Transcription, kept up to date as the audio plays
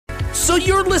So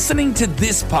you're listening to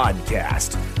this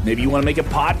podcast. Maybe you want to make a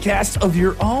podcast of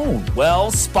your own.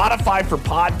 Well, Spotify for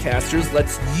Podcasters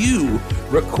lets you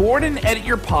record and edit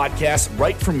your podcast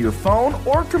right from your phone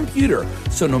or computer.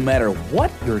 So no matter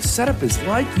what your setup is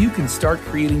like, you can start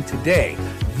creating today.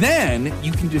 Then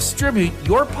you can distribute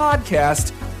your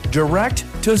podcast direct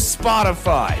to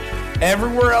Spotify.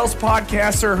 Everywhere else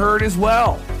podcasts are heard as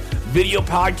well. Video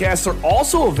podcasts are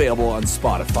also available on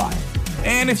Spotify.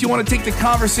 And if you want to take the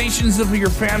conversations of your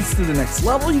fans to the next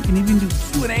level, you can even do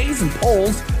Q&As and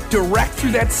polls direct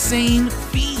through that same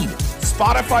feed.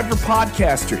 Spotify for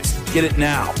Podcasters. Get it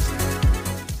now.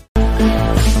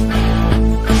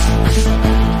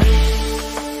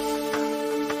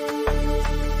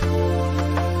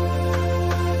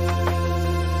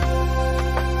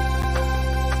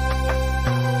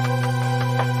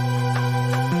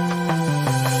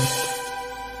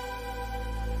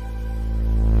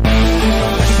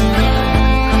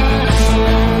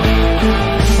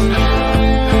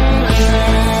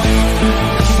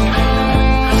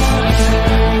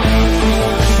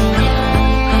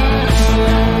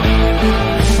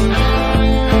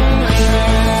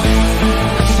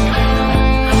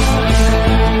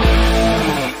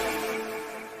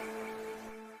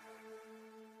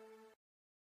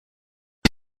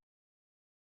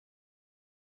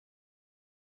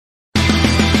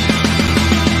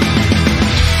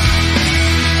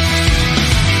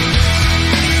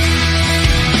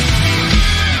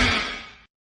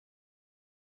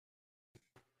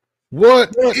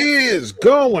 What is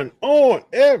going on,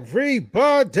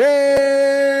 everybody?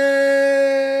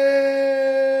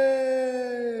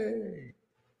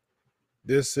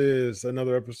 This is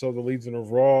another episode of the Legion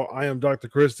of Raw. I am Dr.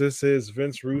 Chris. This is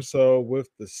Vince Russo with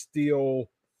the steel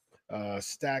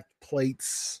stacked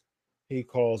plates he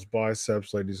calls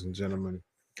biceps, ladies and gentlemen.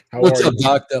 What's up,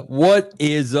 Doctor? What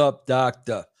is up,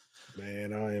 Doctor?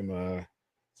 Man, I am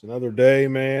it's another day,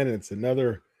 man. It's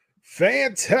another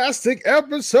fantastic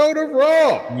episode of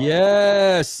Raw.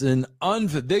 Yes, and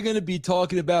they're going to be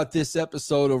talking about this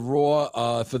episode of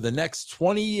Raw for the next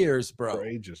 20 years, bro. For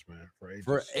ages, man.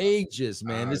 For ages,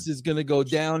 man. This is going to go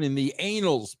down in the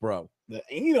annals, bro. The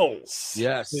annals.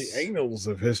 Yes. The annals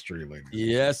of history, ladies.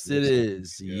 Yes, it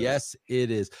is. Yes,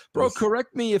 it is. Bro,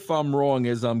 correct me if I'm wrong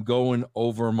as I'm going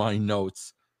over my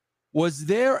notes. Was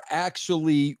there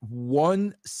actually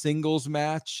one singles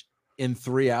match in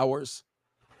 3 hours?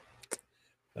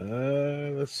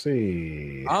 Let's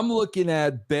see. I'm looking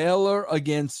at Baylor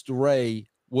against Ray.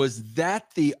 Was that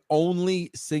the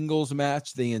only singles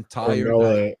match the entire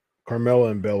night? Carmella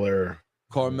and Belair.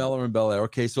 Carmella and Belair.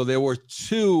 Okay, so there were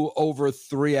two over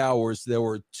 3 hours. There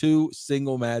were two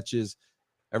single matches.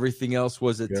 Everything else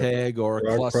was a tag or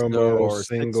a cluster promo, or a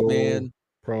single, 6-man.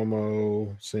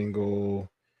 Promo, single,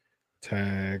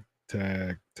 tag.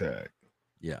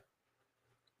 Yeah.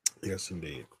 Yes,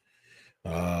 indeed.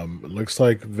 It looks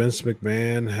like Vince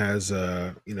McMahon has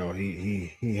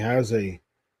he has a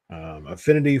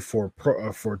affinity for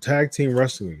tag team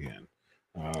wrestling again.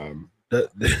 That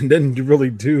didn't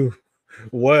really do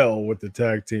well with the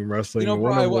tag team wrestling. You know,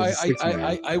 bro,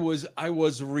 I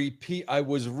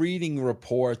was reading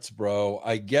reports, bro.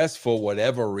 I guess for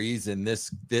whatever reason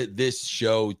this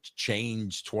show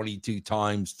changed 22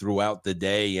 times throughout the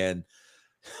day. And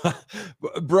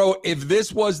bro, if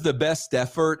this was the best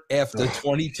effort after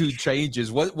 22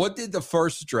 changes, what did the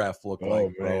first draft look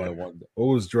like, bro? I wonder. What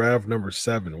was draft number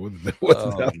 7? What did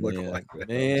that look like?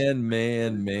 Man.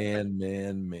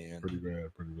 Pretty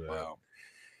bad. Wow.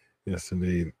 Yes,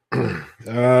 indeed.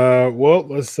 Well,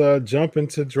 let's jump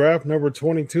into draft number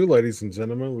 22, ladies and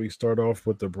gentlemen. We start off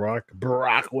with the Brock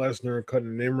Lesnar cutting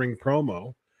an in-ring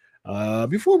promo.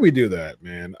 Before we do that,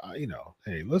 man,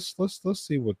 hey, let's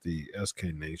see what the SK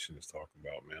Nation is talking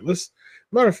about, man.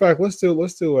 Matter of fact, let's do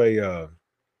a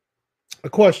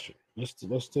question. Let's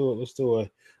do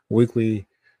a weekly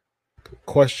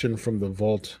question from the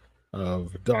vault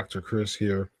of Dr. Chris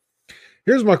here.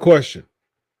 Here's my question.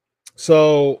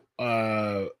 So,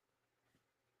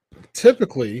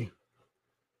 typically,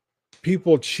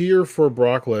 people cheer for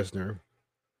Brock Lesnar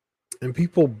and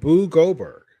people boo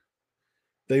Goldberg.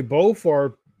 They both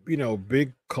are,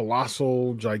 big,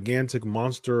 colossal, gigantic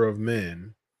monster of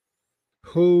men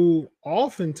who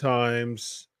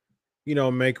oftentimes,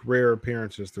 make rare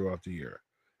appearances throughout the year.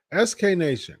 SK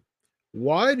Nation,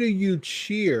 why do you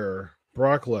cheer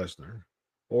Brock Lesnar,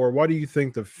 or why do you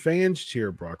think the fans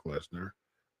cheer Brock Lesnar,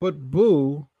 but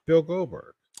boo Bill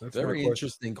Goldberg? That's very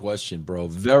interesting question, bro.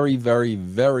 Very, very,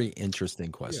 very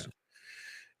interesting question.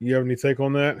 Yeah. You have any take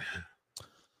on that?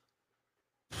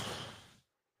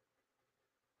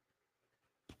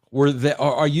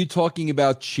 Are you talking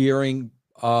about cheering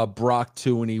Brock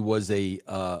too when he was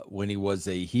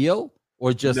a heel,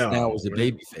 or just now as a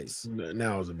babyface?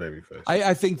 Now as a babyface.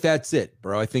 I think that's it,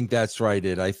 bro. I think that's right.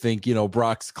 I think,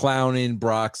 Brock's clowning,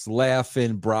 Brock's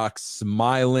laughing, Brock's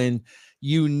smiling.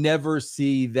 You never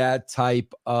see that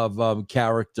type of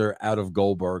character out of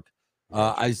Goldberg.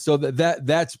 So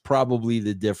that's probably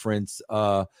the difference.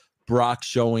 Brock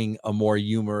showing a more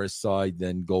humorous side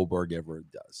than Goldberg ever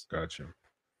does. Gotcha.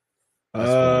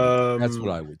 That's what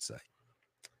I would say.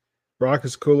 Brock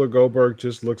is cooler. Goldberg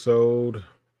just looks old.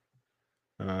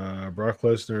 Brock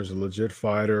Lesnar is a legit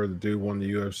fighter. The dude won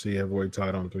the UFC heavyweight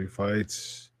title in 3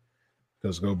 fights.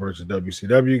 Because Goldberg's a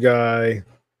WCW guy.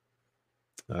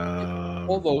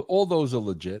 All those are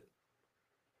legit.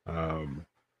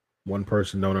 One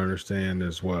person don't understand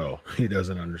as well. He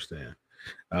doesn't understand.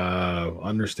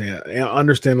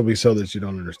 Understandably so that you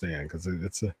don't understand, because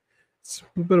it's a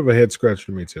bit of a head scratch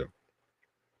for me too.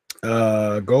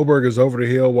 Goldberg is over the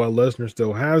hill while Lesnar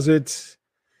still has it,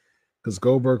 because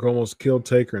Goldberg almost killed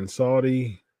Taker in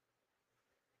Saudi.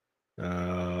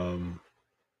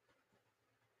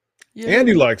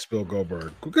 Andy likes Bill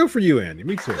Goldberg. Good for you, Andy.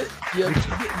 Me too. Yeah,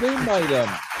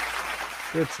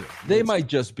 they might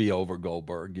just be over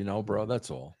Goldberg, bro.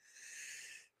 That's all.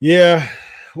 Yeah.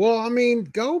 Well, I mean,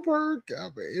 Goldberg,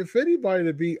 if anybody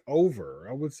to be over,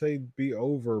 I would say be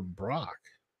over Brock,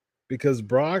 because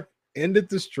Brock ended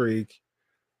the streak.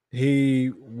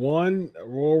 He won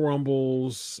Royal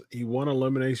Rumbles. He won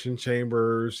Elimination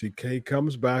Chambers. He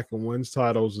comes back and wins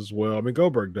titles as well. I mean,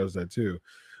 Goldberg does that too,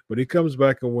 but he comes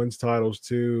back and wins titles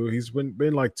too. He's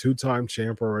been like 2-time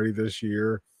champ already this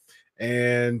year.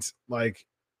 And like,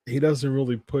 he doesn't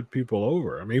really put people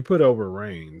over. I mean, he put over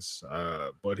Reigns,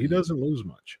 but he doesn't lose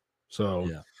much. So,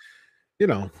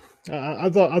 I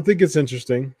think it's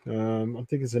interesting. I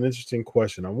think it's an interesting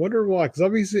question. I wonder why, because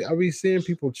I'll be seeing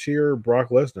people cheer Brock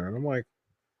Lesnar, and I'm like,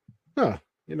 but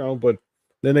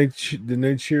then they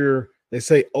cheer. They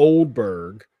say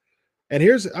Oldberg, and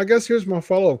here's my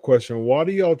follow-up question: why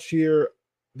do y'all cheer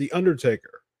the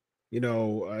Undertaker?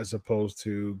 As opposed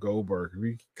to Goldberg,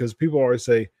 because people always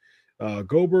say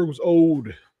Goldberg was old,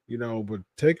 but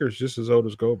Taker's just as old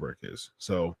as Goldberg is.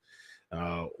 So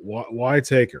why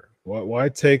Taker? Why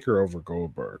Taker over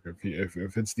Goldberg?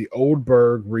 If it's the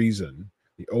Oldberg reason,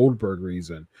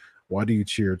 why do you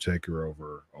cheer Taker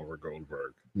over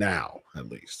Goldberg now? At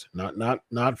least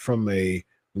not from a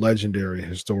legendary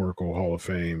historical Hall of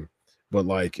Fame, but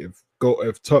like if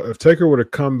Taker would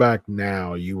have come back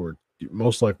now, you would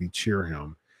most likely cheer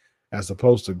him. As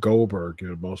opposed to Goldberg, you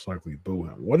would most likely boo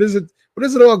him. What is it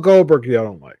about Goldberg y'all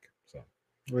don't like? So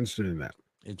I'm interested in that.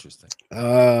 Interesting.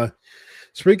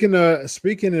 Speaking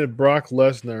of Brock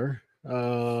Lesnar,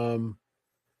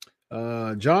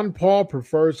 John Paul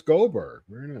prefers Goldberg.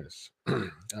 Very nice.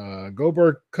 Brock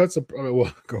Lesnar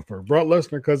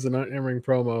cuts an in-ring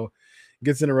promo,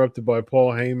 gets interrupted by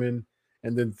Paul Heyman,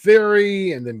 and then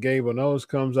Theory, and then Gabe Owens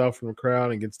comes out from the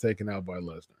crowd and gets taken out by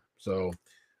Lesnar. So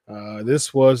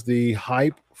this was the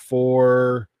hype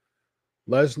for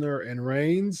Lesnar and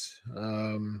Reigns.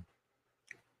 I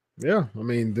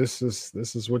mean, this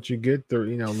is what you get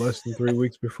less than 3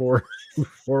 weeks before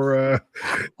the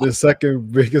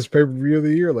second biggest pay-per-view of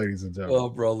the year, ladies and gentlemen. Well,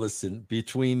 bro, listen,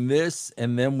 between this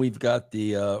and then we've got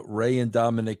the Ray and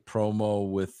Dominic promo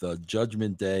with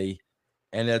Judgment Day,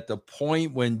 and at the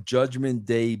point when Judgment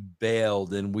Day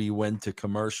bailed and we went to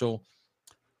commercial,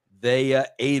 they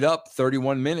ate up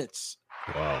 31 minutes.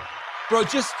 Wow. Bro,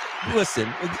 just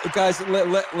listen, guys,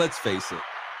 let's face it.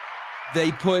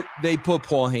 They put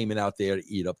Paul Heyman out there to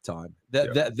eat up time.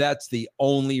 That's the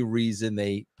only reason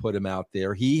they put him out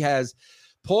there.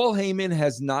 Paul Heyman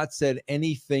has not said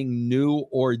anything new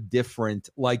or different,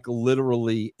 like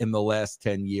literally in the last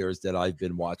 10 years that I've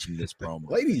been watching this promo.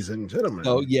 Ladies and gentlemen.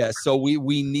 So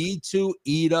we need to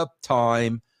eat up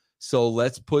time. So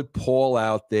let's put Paul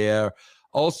out there.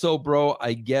 Also, bro,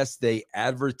 I guess they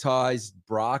advertised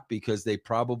Brock because they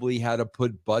probably had to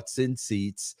put butts in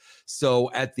seats. So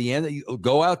at the end,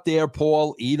 go out there,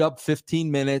 Paul, eat up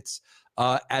 15 minutes.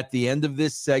 At the end of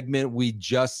this segment, we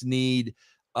just need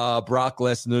Brock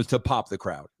Lesnar to pop the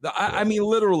crowd. I mean,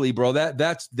 literally, bro,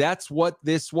 that's what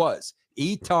this was.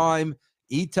 Eat time,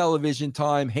 eat television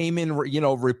time. Heyman,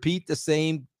 repeat the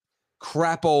same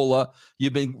crapola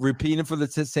you've been repeating for the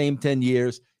same 10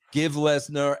 years. Give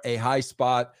Lesnar a high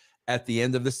spot at the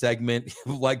end of the segment,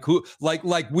 like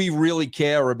we really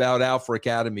care about Alpha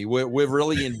Academy. We're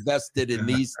really invested in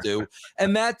these two,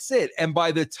 and that's it. And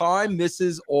by the time this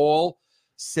is all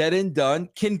said and done,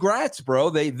 congrats, bro.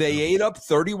 They ate up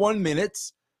 31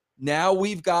 minutes. Now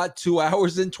we've got 2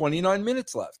 hours and 29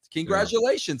 minutes left.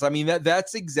 Congratulations. Yeah. I mean,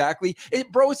 that's exactly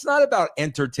it, bro. It's not about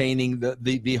entertaining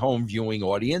the home viewing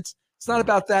audience. It's not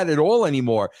about that at all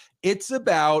anymore. It's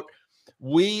about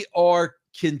we are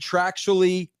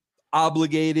contractually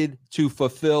obligated to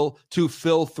fill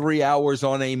 3 hours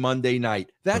on a Monday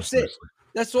night. That's it.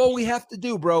 That's all we have to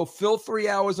do, bro. Fill 3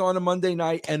 hours on a Monday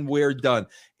night and we're done.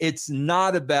 It's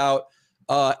not about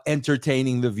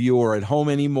entertaining the viewer at home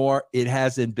anymore. It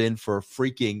hasn't been for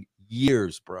freaking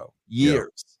years, bro.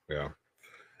 Years. Yeah.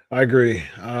 I agree.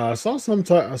 I saw some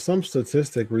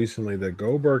statistic recently that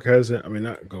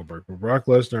Brock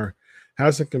Lesnar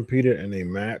hasn't competed in a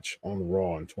match on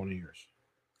Raw in 20 years.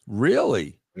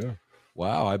 Really? Yeah.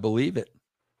 Wow, I believe it.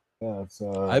 Yeah,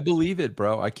 I believe it,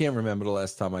 bro. I can't remember the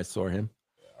last time I saw him.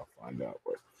 I'll find out.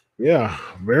 But yeah,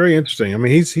 very interesting. I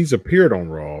mean, he's appeared on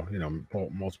Raw,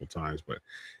 multiple times, but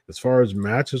as far as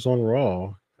matches on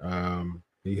Raw,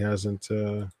 he hasn't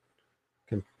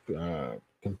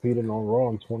competed on Raw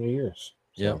in 20 years.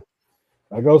 So yeah,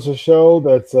 that goes to show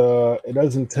that it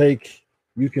doesn't take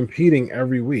you competing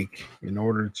every week in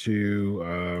order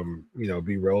to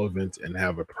be relevant and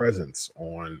have a presence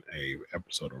on a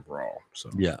episode of Raw. So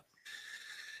yeah,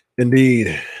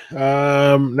 indeed.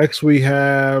 Next we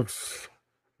have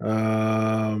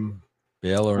Baylor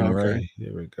and Ray.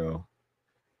 Here we go.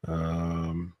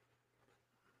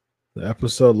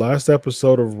 The last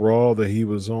episode of Raw that he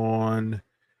was on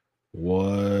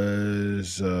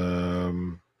was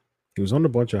he was on a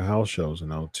bunch of house shows in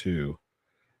 2002.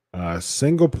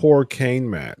 Singapore Cane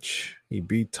match. He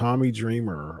beat Tommy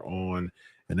Dreamer on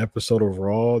an episode of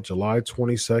Raw, July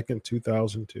 22nd,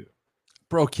 2002.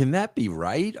 Bro, can that be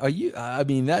right? Are you? I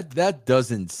mean, that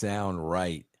doesn't sound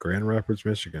right. Grand Rapids,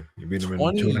 Michigan. You beat him in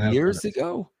 20 years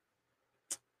ago.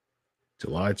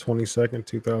 July 22nd,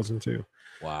 2002.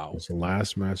 Wow. It's the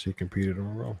last match he competed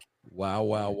on Raw.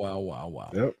 Wow.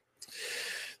 Yep.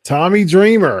 Tommy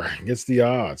Dreamer gets the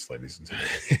odds, ladies and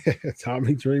gentlemen.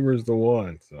 Tommy Dreamer's the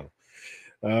one. So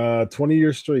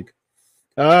 20-year streak.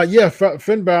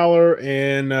 Finn Balor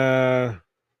and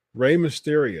Rey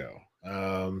Mysterio.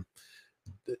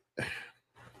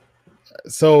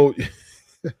 So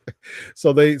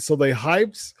they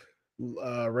hyped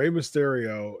Rey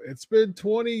Mysterio. It's been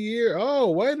 20 years.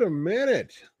 Oh, wait a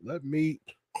minute. Let me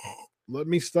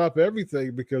stop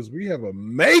everything because we have a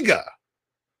mega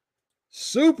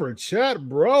super chat,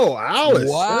 bro. Alice.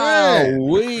 Wow,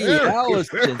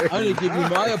 Allison. I'm gonna give you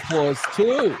my applause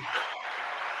too.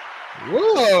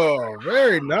 Whoa,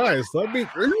 very nice. Let me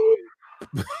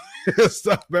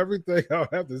stop everything I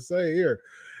have to say here.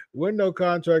 When no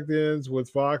contract ends with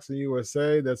Fox and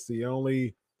USA, that's the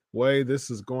only way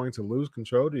this is going to lose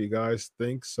control. Do you guys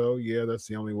think so? Yeah, that's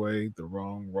the only way the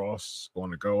wrong Ross is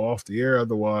going to go off the air.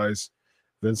 Otherwise,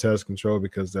 Vince has control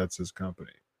because that's his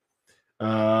company.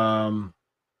 I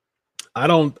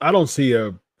don't see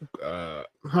a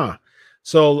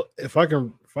So if I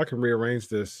can rearrange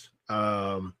this,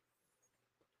 do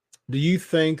you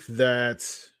think that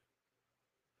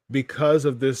because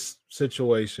of this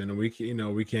situation, and we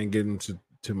can't get into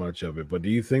too much of it, but do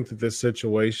you think that this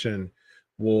situation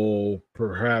will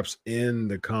perhaps end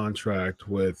the contract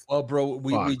with? Well, bro,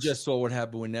 we just saw what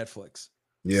happened with Netflix.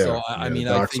 Yeah. So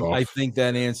I think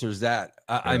that answers that.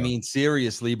 I mean,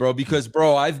 seriously, bro, because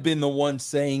bro, I've been the one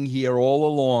saying here all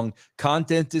along,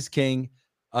 content is king.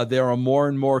 There are more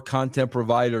and more content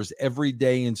providers every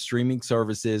day in streaming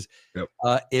services. Yep.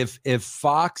 If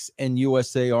Fox and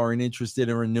USA aren't interested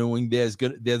in renewing, there's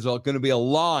going to be a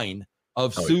line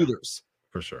of suitors. Yeah,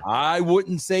 for sure. I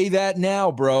wouldn't say that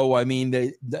now, bro. I mean,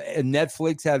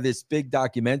 Netflix had this big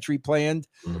documentary planned,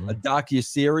 a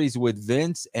docuseries with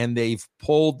Vince, and they've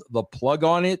pulled the plug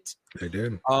on it. They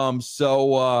did.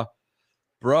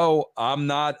 Bro, I'm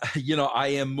not, I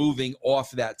am moving off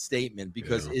that statement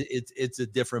because it's a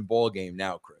different ball game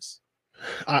now, Chris.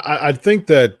 I think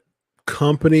that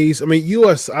companies, I mean,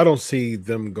 I don't see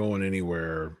them going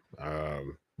anywhere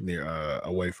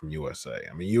away from USA.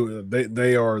 I mean,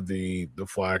 they are the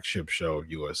flagship show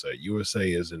of USA.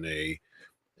 USA isn't they're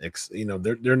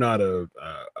not a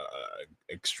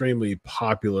extremely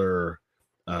popular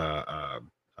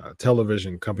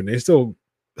television company. They still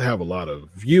have a lot of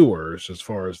viewers as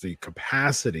far as the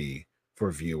capacity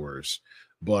for viewers,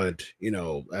 but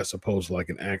as opposed to like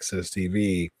an Access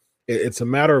TV, it's a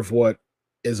matter of what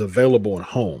is available in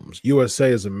homes. USA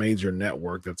is a major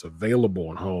network that's available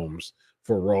in homes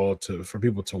for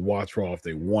people to watch Raw if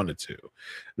they wanted to.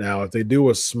 Now, if they do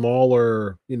a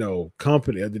smaller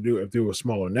company, if they do a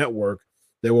smaller network,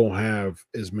 they won't have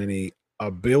as many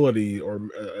ability or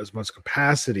as much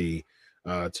capacity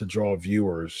to draw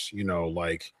viewers,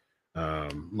 like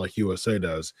like USA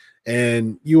does.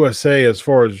 And USA, as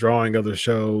far as drawing other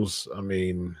shows, I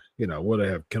mean, what they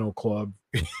have, Kennel Club,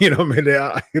 I mean,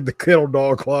 the Kennel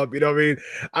Dog Club, I mean,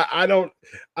 I don't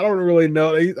really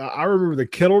know. I remember the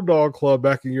Kennel Dog Club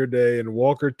back in your day and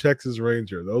Walker Texas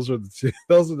Ranger. Those are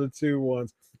the two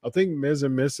ones. I think Ms.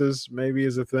 and Mrs. maybe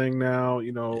is a thing now,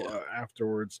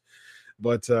 afterwards,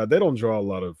 but they don't draw a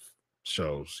lot of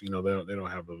shows. They don't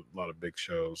have a lot of big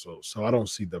shows, so I don't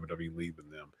see WWE leaving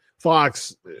them.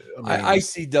 Fox, I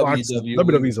see WWE.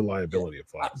 WWE's a liability of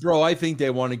Fox. Bro, I think they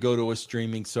want to go to a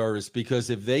streaming service, because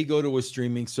if they go to a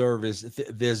streaming service,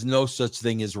 there's no such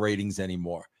thing as ratings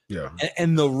anymore. Yeah.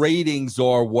 And the ratings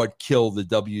are what kill the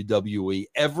WWE.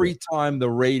 Every time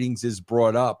the ratings is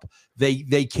brought up,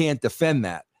 they can't defend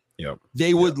that. Yep.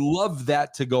 They would love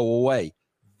that to go away.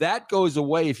 That goes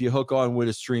away if you hook on with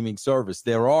a streaming service.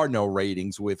 There are no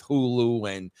ratings with Hulu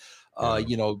and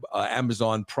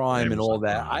Amazon Prime and all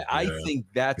that. I think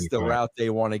that's the route they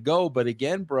want to go. But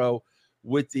again, bro,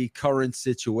 with the current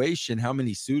situation, how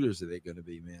many suitors are they going to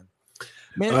be, man?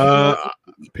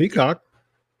 Peacock.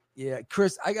 Yeah,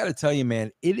 Chris, I got to tell you,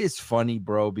 man, it is funny,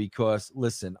 bro, because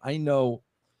listen, I know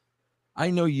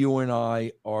you and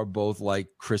I are both like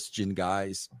Christian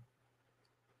guys,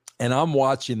 and I'm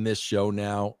watching this show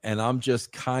now, and I'm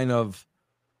just kind of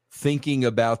thinking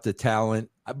about the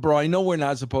talent. Bro, I know we're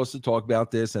not supposed to talk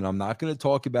about this, and I'm not going to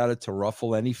talk about it to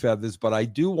ruffle any feathers, but I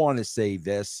do want to say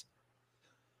this.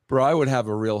 Bro, I would have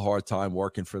a real hard time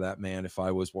working for that man if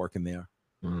I was working there.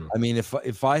 I mean,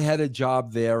 if I had a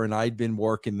job there and I'd been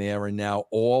working there and now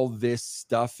all this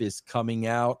stuff is coming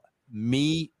out,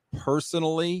 me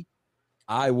personally,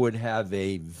 I would have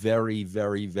a very,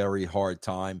 very, very hard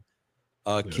time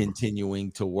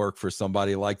continuing to work for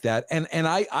somebody like that. And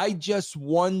I just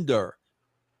wonder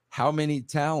how many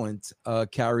talent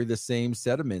carry the same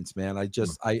sentiments, man. I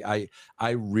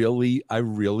really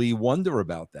wonder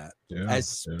about that,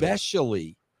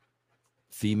 especially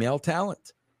female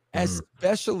talent.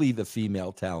 Especially the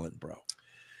female talent, bro.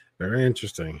 Very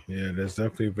interesting. Yeah, there's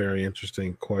definitely a very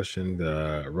interesting question,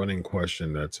 running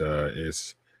question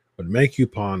that would make you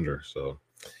ponder. So,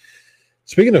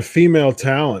 speaking of female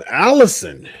talent,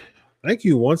 Allison, thank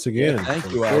you once again. Yeah,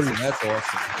 thank you, Allison. That's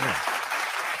awesome. Yeah.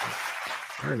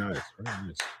 Very nice. Very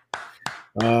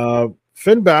nice.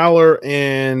 Finn Balor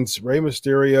and Rey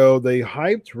Mysterio, they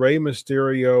hyped Rey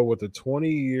Mysterio with a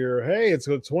 20-year, it's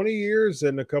 20 years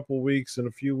and a couple weeks and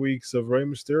a few weeks of Rey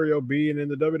Mysterio being in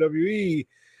the WWE,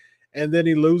 and then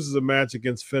he loses a match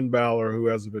against Finn Balor, who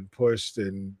hasn't been pushed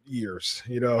in years,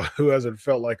 who hasn't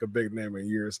felt like a big name in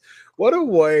years. What a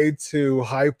way to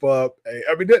hype up.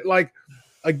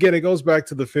 Again, it goes back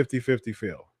to the 50-50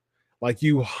 feel. Like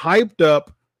you hyped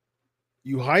up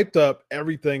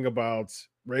everything about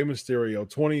Rey Mysterio,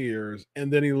 20 years,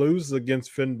 and then he loses against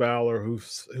Finn Balor,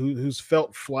 who's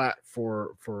felt flat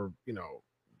for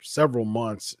several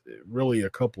months, really a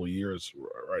couple of years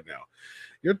right now.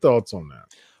 Your thoughts on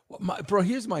that? Well, bro,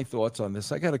 here's my thoughts on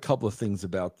this. I got a couple of things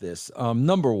about this.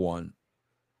 Number one,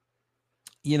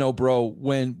 bro,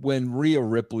 when Rhea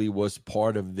Ripley was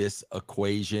part of this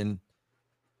equation,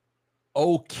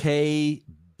 okay,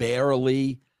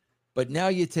 barely. But now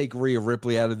you take Rhea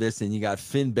Ripley out of this and you got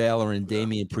Finn Balor and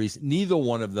Damian Priest. Neither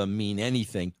one of them mean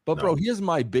anything. But, bro, here's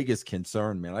my biggest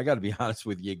concern, man. I got to be honest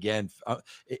with you again.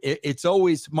 It's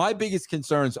always – my biggest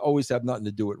concerns always have nothing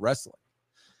to do with wrestling.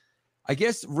 I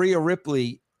guess Rhea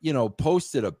Ripley,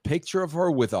 posted a picture of her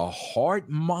with a heart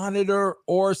monitor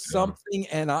or something.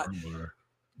 And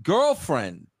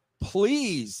girlfriend,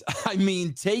 please,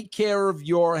 take care of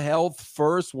your health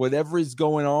first, whatever is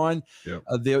going on. Yep.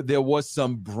 There was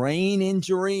some brain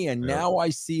injury, and now I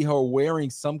see her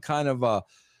wearing some kind of a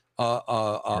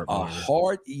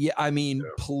heart. Yeah,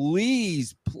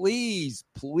 please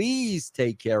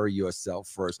take care of yourself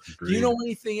first. Agreed. Do you know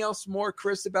anything else more,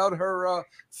 Chris, about her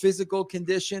physical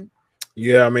condition?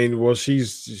 Yeah,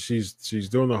 she's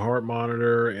doing the heart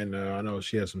monitor, and I know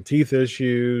she has some teeth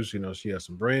issues. She has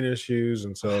some brain issues,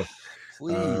 and so,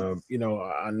 I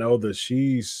know that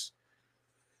she's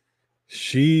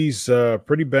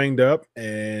pretty banged up,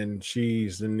 and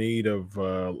she's in need of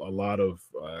a lot of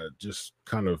just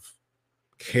kind of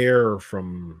care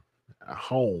from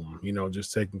home,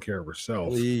 just taking care of herself.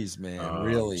 Please, man,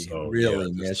 really,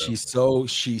 man. She's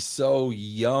so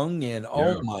young, and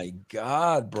oh my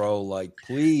God, bro, like,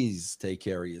 please take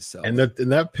care of yourself. And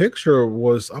that picture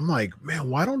was, I'm like, man,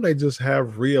 why don't they just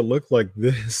have Rhea look like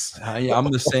this? I'm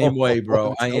the same way,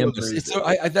 bro. I am.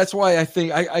 That's why I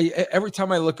think I every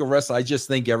time I look at wrestling, I just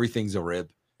think everything's a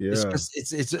rib. Yeah,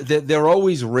 they're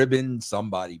always ribbing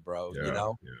somebody, bro.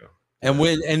 Yeah. And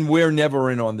we're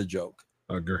never in on the joke.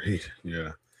 Agreed.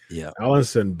 Yeah. Yeah.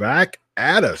 Allison back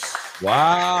at us.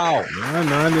 Wow.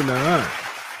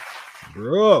 $9.99.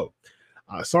 Bro.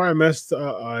 Sorry I messed.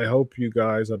 I hope you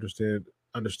guys understood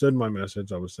my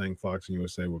message. I was saying Fox and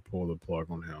USA would pull the plug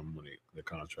on him when the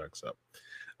contract's up.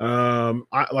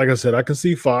 Like I said, I can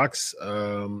see Fox.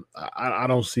 I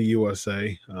don't see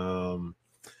USA.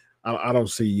 I don't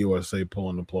see USA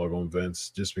pulling the plug on Vince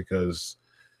just because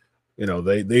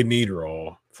they need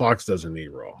Raw. Fox doesn't need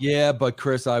Raw. Yeah, but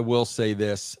Chris, I will say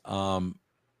this: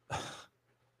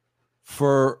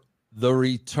 for the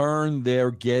return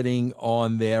they're getting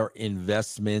on their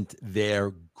investment,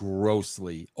 they're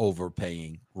grossly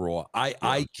overpaying Raw.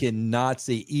 I cannot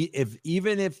see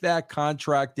even if that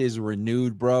contract is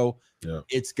renewed, bro. Yeah.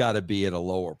 It's got to be at a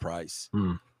lower price.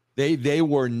 They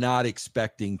were not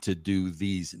expecting to do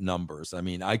these numbers. I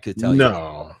mean, I could tell you.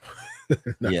 No.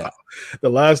 Yeah. The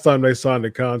last time they signed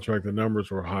the contract, the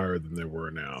numbers were higher than they were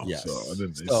now. Yes.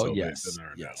 Yes.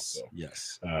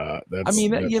 I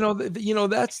mean,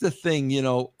 that's the thing,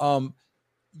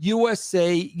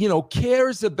 USA,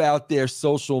 cares about their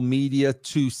social media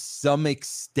to some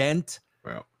extent.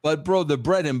 Well, but bro, the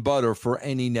bread and butter for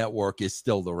any network is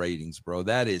still the ratings, bro.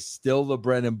 That is still the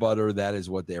bread and butter. That is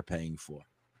what they're paying for.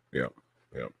 Yep.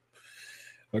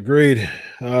 Agreed.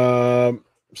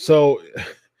 So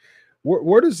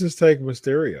where does this take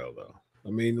Mysterio, though?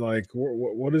 I mean, like,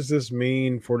 what does this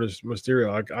mean for this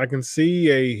Mysterio? I can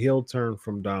see a heel turn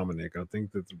from Dominic. I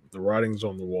think that the writing's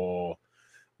on the wall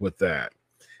with that.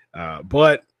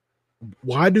 But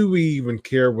why do we even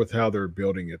care with how they're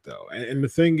building it, though? And the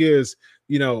thing is,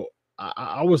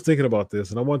 I was thinking about this,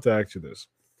 and I want to ask you this.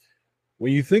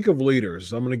 When you think of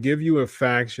leaders, I'm going to give you a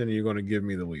faction, and you're going to give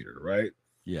me the leader, right?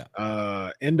 Yeah.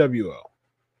 NWO.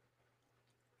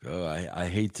 I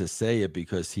hate to say it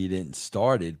because he didn't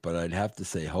start it, but I'd have to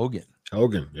say Hogan.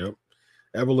 Yep.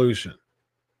 Evolution.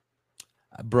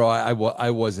 Bro, I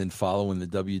wasn't following the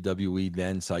WWE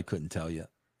then, so I couldn't tell you.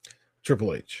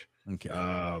 Triple H. Okay.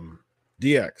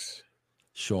 DX.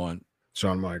 Shawn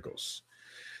Michaels.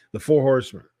 The Four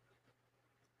Horsemen.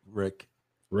 Ric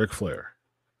Flair.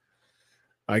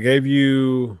 I gave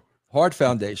you Hart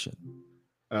Foundation.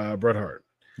 Bret Hart.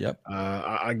 Yep.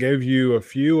 I gave you a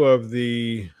few of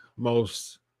the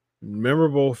most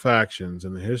memorable factions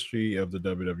in the history of the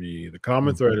WWE. The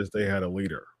common thread is they had a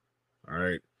leader. All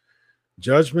right.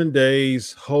 Judgment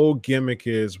Day's whole gimmick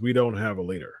is we don't have a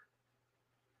leader.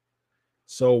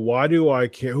 So why do I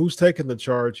care? Who's taking the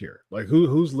charge here? Like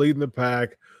who's leading the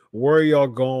pack? Where are y'all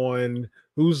going?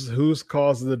 Who's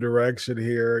causing the direction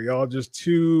here? Y'all just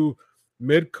two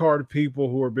mid-card people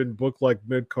who have been booked like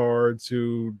mid-cards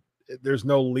who there's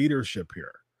no leadership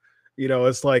here.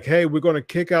 It's like, hey, we're going to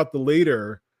kick out the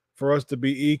leader for us to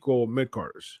be equal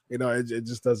mid-carders. It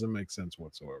just doesn't make sense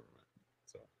whatsoever.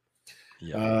 So,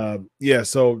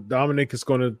 so Dominic is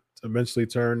going to eventually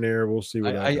turn there. We'll see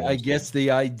what I guess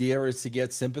the idea is to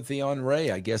get sympathy on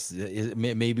Ray. I guess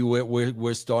maybe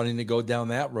we're starting to go down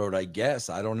that road. I guess.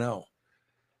 I don't know.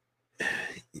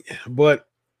 But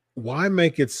why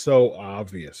make it so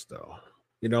obvious, though?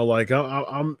 Like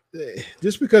I'm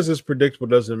just because it's predictable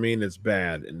doesn't mean it's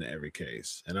bad in every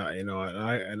case. And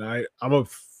I'm a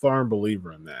firm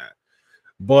believer in that.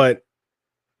 But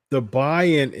the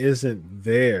buy-in isn't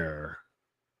there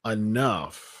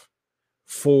enough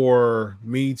for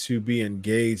me to be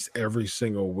engaged every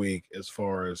single week as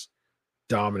far as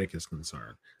Dominic is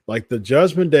concerned. Like the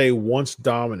Judgment Day wants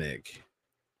Dominic,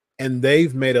 and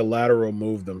they've made a lateral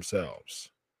move themselves.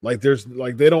 Like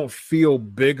they don't feel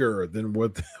bigger than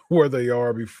where they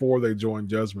are before they join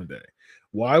Judgment Day.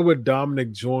 Why would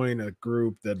Dominic join a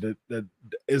group that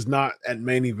is not at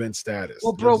main event status?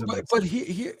 Well, bro, but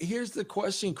here's the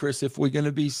question, Chris. If we're going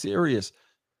to be serious,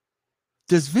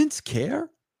 does Vince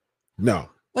care? No.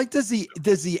 Like, does he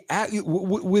act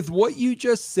with what you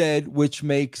just said, which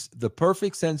makes the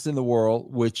perfect sense in the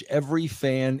world, which every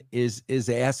fan is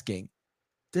asking?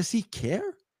 Does he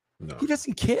care? No. He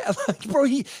doesn't care. Like, bro,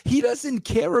 he doesn't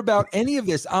care about any of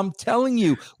this. I'm telling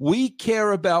you, we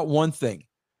care about one thing.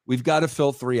 We've got to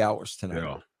fill 3 hours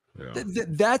tonight. Yeah.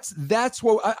 That's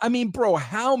what I mean, bro.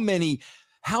 How many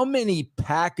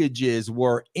packages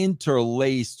were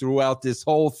interlaced throughout this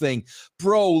whole thing,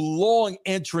 bro? Long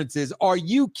entrances. Are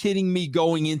you kidding me?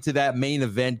 Going into that main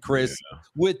event, Chris,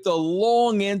 with the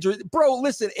long entrance, bro.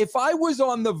 Listen, if I was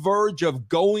on the verge of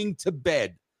going to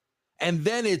bed, and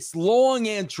then it's long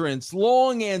entrance,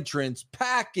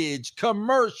 package,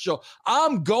 commercial,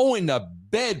 I'm going to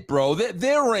bed, bro.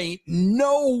 There ain't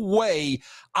no way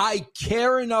I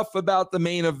care enough about the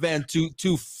main event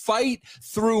to fight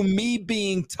through me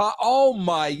being oh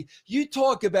my, you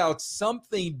talk about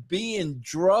something being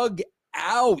drug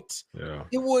out. Yeah.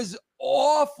 It was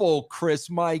awful, Chris.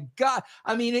 My God.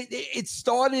 I mean, it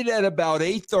started at about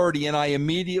 8:30, and I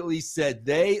immediately said,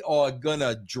 they are going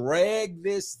to drag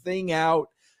this thing out.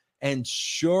 And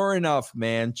sure enough,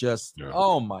 man,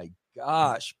 oh my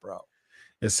gosh, bro.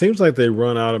 It seems like they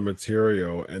run out of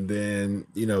material, and then,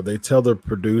 they tell the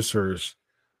producers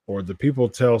or the people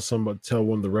tell one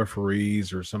of the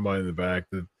referees or somebody in the back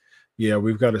that, yeah,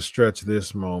 we've got to stretch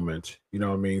this moment. You know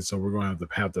what I mean? So we're going to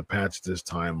have to patch this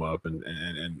time up and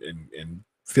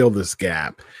fill this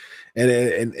gap. And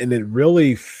it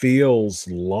really feels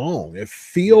long. It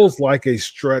feels like a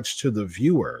stretch to the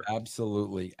viewer.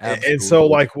 Absolutely. And so,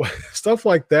 like, stuff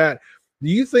like that. Do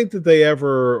you think that they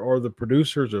ever, or the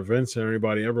producers or Vince or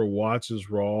anybody ever watches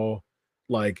Raw,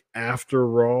 like after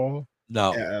Raw?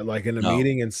 No. Like in a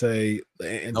meeting and say,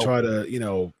 and try to,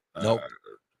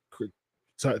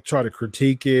 try to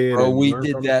critique it. Bro, we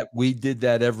did that. We did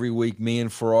that every week. Me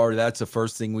and Ferrari. That's the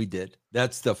first thing we did.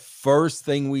 That's the first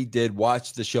thing we did.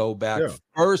 Watch the show back. Yeah.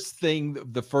 First thing,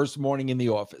 the first morning in the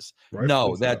office. Right,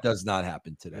 no, that does not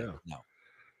happen today. Yeah.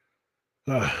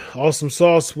 No. Awesome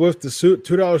Sauce with the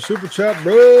 $2 super chat,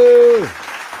 bro.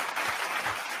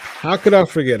 How could I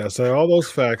forget? I say all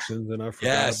those factions, and I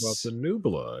forgot about the new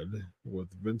blood with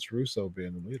Vince Russo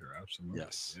being the leader. Absolutely.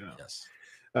 Yes. Yeah. Yes.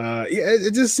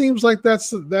 It just seems like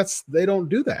that's they don't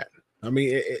do that. I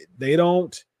mean, they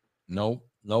don't. No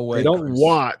way. They don't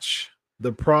watch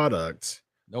the product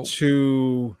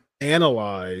to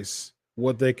analyze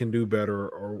what they can do better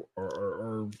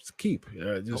or keep.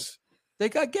 They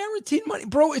got guaranteed money,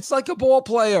 bro. It's like a ball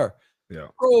player. Yeah,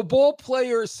 bro. A ball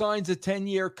player signs a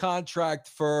 10-year contract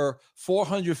for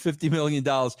 $450 million.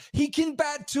 He can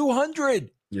bat 200.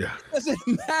 Yeah, it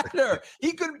doesn't matter.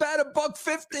 He could bat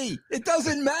 $150. It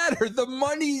doesn't matter. The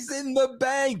money's in the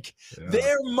bank. Yeah.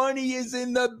 Their money is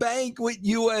in the bank with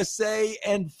USA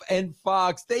and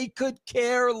Fox. They could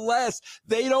care less.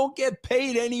 They don't get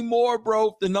paid anymore, bro.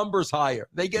 If the number's higher,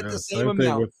 they get the same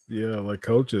amount. Like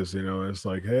coaches, it's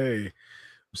like, hey,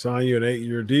 sign you an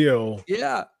 8-year deal.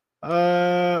 Yeah.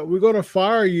 We're going to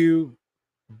fire you,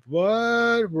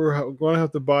 but we're going to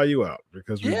have to buy you out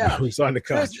because we signed a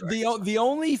contract. The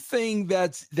only thing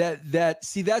that's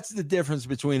the difference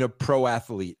between a pro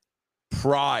athlete.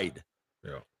 Pride.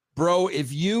 Yeah. Bro,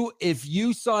 if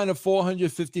you sign a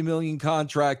 $450 million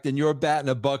contract and you're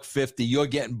batting $150, you're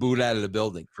getting booed out of the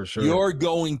building. For sure. You're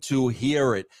going to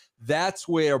hear it. That's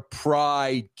where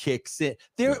pride kicks in.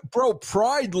 Bro,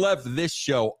 pride left this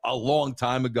show a long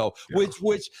time ago, which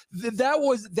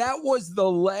that was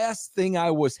the last thing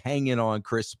I was hanging on,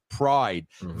 Chris. Pride.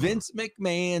 Mm-hmm. Vince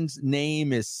McMahon's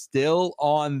name is still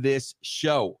on this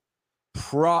show.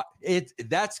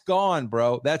 That's gone,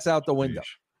 bro. That's out the window.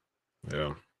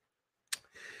 Yeah.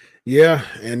 Yeah,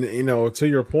 and to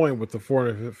your point with the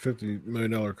 $450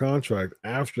 million contract,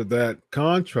 after that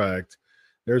contract,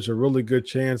 there's a really good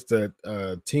chance that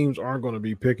teams aren't going to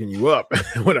be picking you up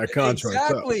when that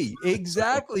contract's up.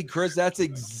 Exactly, Chris. That's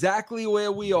exactly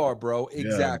where we are, bro.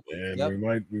 Exactly. Yeah,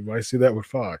 and we might see that with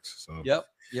Fox. So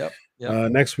Yep.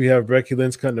 Next, we have Becky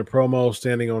Lynch cutting a promo,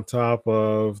 standing on top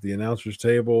of the announcer's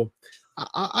table.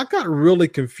 I got really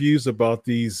confused about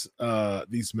these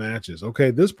matches.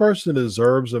 Okay, this person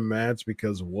deserves a match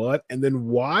because what? And then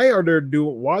why are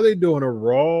they doing a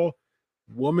Raw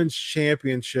Women's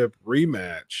Championship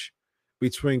rematch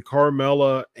between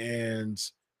Carmella and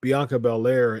Bianca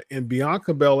Belair, and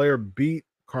Bianca Belair beat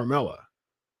Carmella?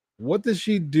 What does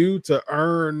she do to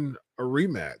earn a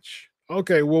rematch?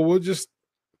 Okay, well, we'll just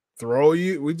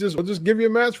we'll just give you a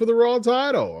match for the Raw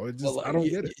title. I don't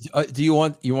get it. Do you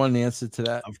want an answer to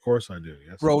that? Of course I do.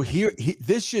 Yes, bro.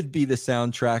 This should be the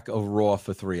soundtrack of Raw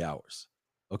for 3 hours.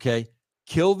 Okay,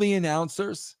 kill the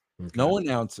announcers. Okay. No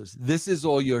announcers. This is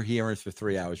all you're hearing for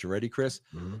 3 hours. You ready, Chris?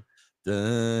 Mm-hmm.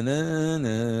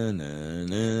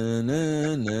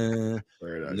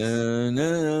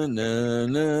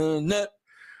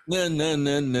 Very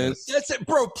nice. That's it,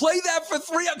 bro. Play that for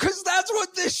 3 hours because that's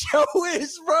what this show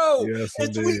is, bro. Yes,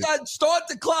 we got start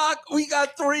the clock. We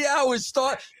got 3 hours.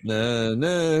 Start.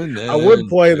 I would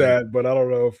play that, but I don't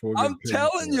know if I'm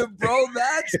telling you, bro.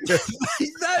 That's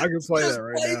I can play that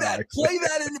right now. Play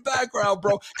that in the background,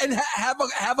 bro, and have a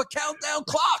countdown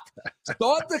clock.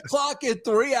 Start the clock at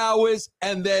 3 hours,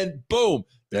 and then boom.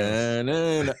 For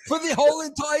the whole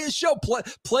entire show,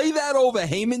 play that over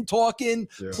Heyman talking.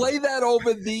 Yeah. Play that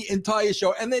over the entire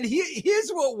show, and then here's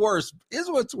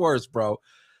what's worse, bro.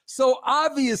 So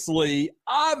obviously,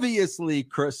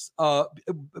 Chris,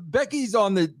 Becky's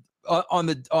on the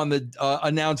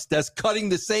announce desk cutting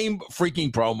the same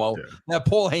freaking promo that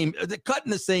Paul Heyman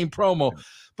cutting the same promo.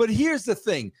 But here's the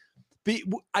thing.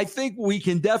 I think we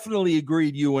can definitely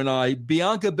agree, you and I,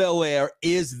 Bianca Belair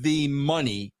is the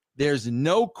money. There's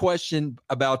no question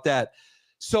about that.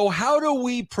 So how do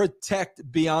we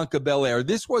protect Bianca Belair?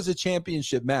 This was a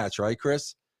championship match, right,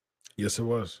 Chris? Yes, it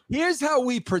was. Here's how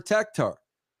we protect her.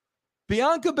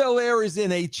 Bianca Belair is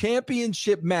in a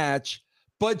championship match,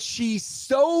 but she's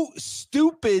so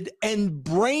stupid and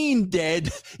brain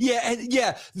dead.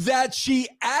 That she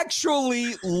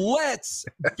actually lets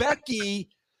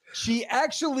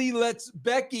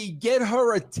Becky get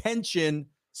her attention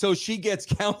so she gets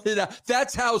counted out.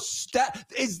 That's how is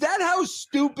that how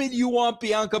stupid you want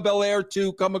Bianca Belair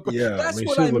to come across? Yeah, that's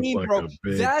what I mean, like bro.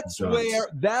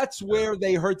 That's where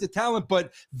they hurt the talent,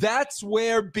 but that's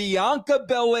where Bianca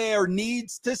Belair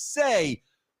needs to say,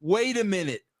 wait a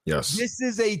minute. Yes. This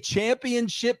is a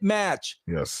championship match.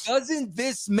 Yes. Doesn't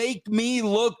this make me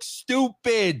look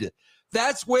stupid?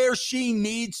 That's where she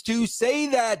needs to say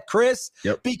that, Chris.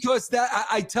 Yep. Because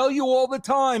I tell you all the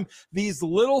time, these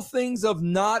little things of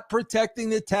not protecting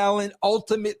the talent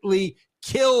ultimately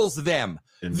kills them.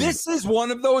 Indeed. This is one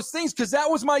of those things, because that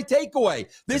was my takeaway.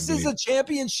 This is a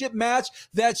championship match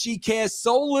that she cares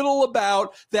so little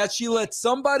about that she lets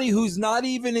somebody who's not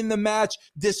even in the match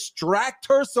distract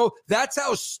her. So that's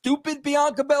how stupid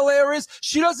Bianca Belair is.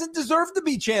 She doesn't deserve to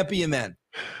be champion then.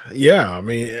 Yeah, I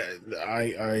mean,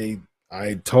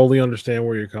 I totally understand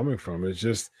where you're coming from. It's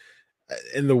just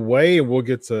in the way, and we'll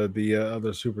get to the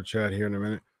other super chat here in a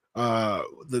minute.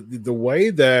 The way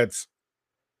that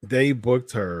they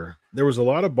booked her, there was a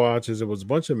lot of botches. There was a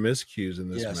bunch of miscues in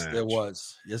this match. Yes, there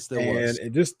was.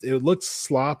 And it looked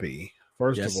sloppy,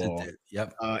 first of all. It did.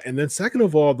 Yep. And then second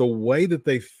of all, the way that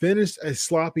they finished a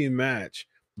sloppy match,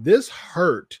 this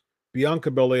hurt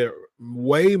Bianca Belair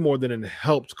way more than it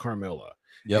helped Carmella.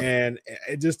 Yep. And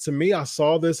it just, to me, I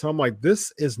saw this, I'm like,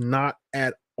 this is not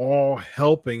at all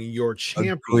helping your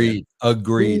champion.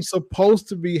 Agreed. Who's supposed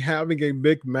to be having a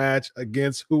big match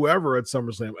against whoever at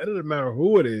SummerSlam. It doesn't matter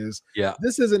who it is. Yeah.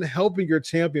 This isn't helping your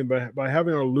champion by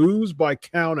having her lose by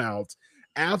count out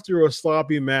after a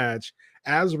sloppy match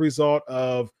as a result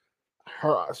of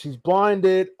her. She's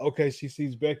blinded. Okay, she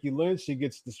sees Becky Lynch. She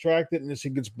gets distracted and then she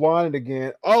gets blinded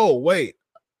again. Oh, wait.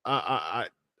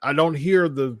 I don't hear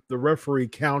the referee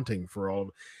counting for all of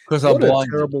it. Because I'm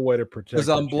blinded. Terrible way to protect. Because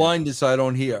I'm blinded, so I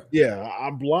don't hear. Yeah,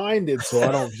 I'm blinded, so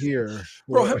I don't hear.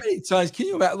 Bro, how many times can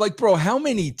you imagine? Like, bro, how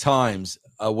many times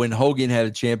when Hogan had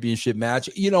a championship match,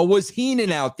 was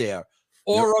Heenan out there?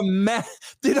 Or a match?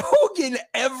 Did Hogan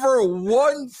ever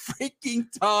one freaking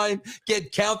time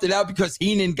get counted out because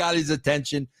Heenan got his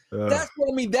attention? That's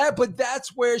what I mean. But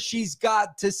that's where she's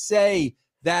got to say,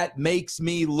 that makes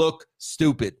me look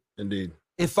stupid. Indeed.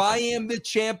 If I am the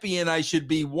champion, I should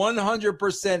be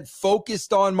 100%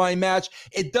 focused on my match.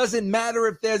 It doesn't matter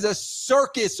if there's a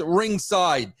circus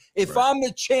ringside. If I'm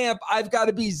the champ, I've got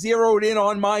to be zeroed in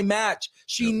on my match.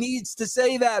 She needs to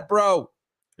say that, bro.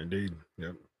 Indeed.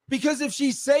 Yep. Because if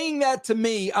she's saying that to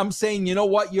me, I'm saying, you know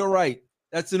what? You're right.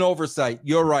 That's an oversight.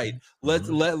 You're right.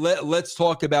 Let's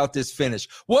talk about this finish.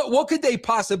 What could they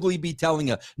possibly be telling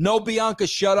her? No, Bianca,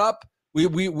 shut up. We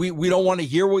don't want to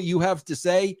hear what you have to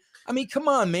say. I mean, come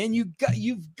on, man. You've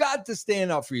got to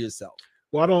stand up for yourself.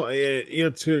 Well, I don't.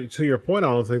 To your point, I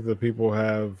don't think that people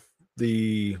have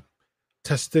the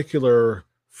testicular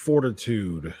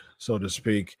fortitude, so to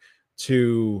speak,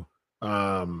 to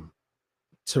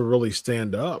really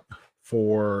stand up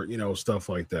for stuff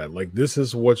like that. Like, this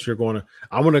is what you're going to.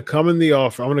 I'm going to come in the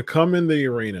office. I'm going to come in the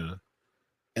arena,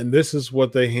 and this is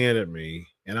what they handed me,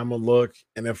 and I'm gonna look.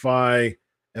 And if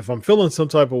I'm feeling some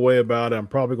type of way about it, I'm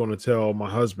probably going to tell my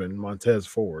husband, Montez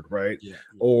Ford, right? Yeah.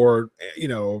 Or,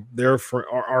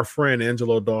 our friend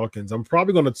Angelo Dawkins. I'm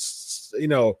probably going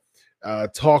to,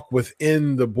 talk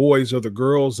within the boys or the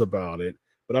girls about it,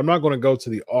 but I'm not going to go to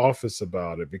the office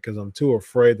about it because I'm too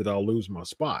afraid that I'll lose my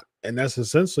spot. And that's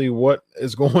essentially what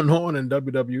is going on in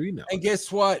WWE now. And guess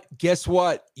what?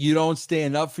 You don't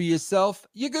stand up for yourself,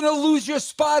 you're going to lose your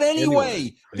spot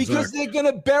anyway. Because they're going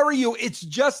to bury you. It's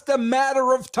just a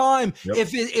matter of time. Yep.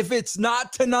 If it's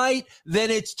not tonight,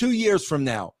 then it's 2 years from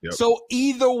now. Yep. So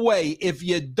either way, if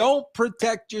you don't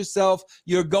protect yourself,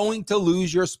 you're going to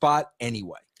lose your spot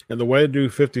anyway. And the way to do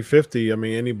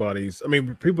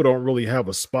 50-50, people don't really have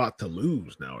a spot to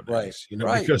lose nowadays,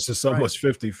 because there's so much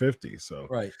 50-50. So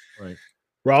right.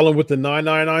 Rolling with the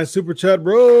 999 super chat,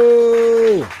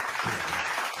 bro.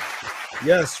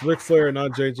 Yes, Ric Flair,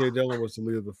 not J.J. Dillon, was the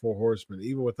leader of the Four Horsemen.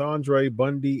 Even with Andre,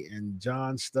 Bundy, and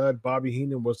John Studd, Bobby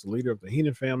Heenan was the leader of the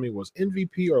Heenan family. Was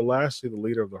MVP or Lashley the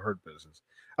leader of the Hurt Business?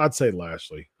 I'd say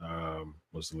Lashley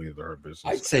was the leader of the Hurt Business.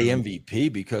 I'd say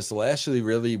MVP because Lashley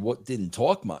really didn't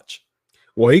talk much.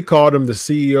 Well, he called him the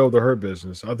CEO of the Hurt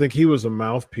Business. I think he was a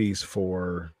mouthpiece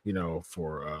for,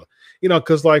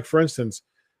 because like for instance,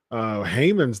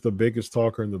 Heyman's the biggest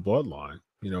talker in the bloodline,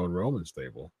 in Roman's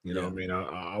stable. Yeah. I mean,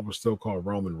 I would still call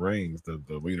Roman Reigns the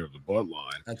leader of the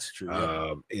bloodline. That's true.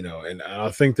 Yeah. And I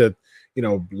think that,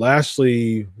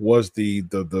 Lashley was the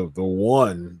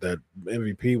one that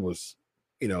MVP was,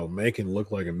 making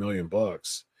look like $1 million.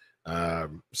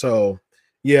 So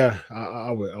yeah,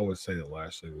 I would say that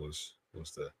Lashley was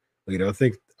the leader. I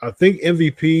think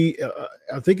MVP.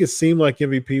 I think it seemed like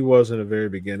MVP was in the very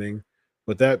beginning,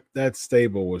 but that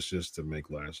stable was just to make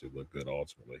Lashley look good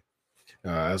ultimately,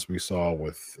 as we saw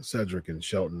with Cedric and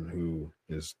Shelton, who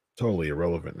is totally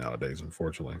irrelevant nowadays,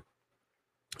 unfortunately.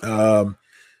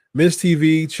 Miss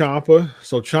TV, Ciampa.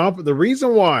 So Ciampa, the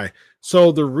reason why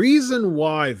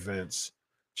Vince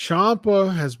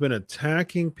Ciampa has been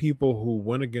attacking people who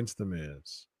went against the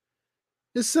Miz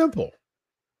is simple.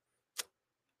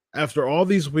 After all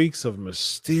these weeks of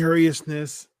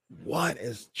mysteriousness, what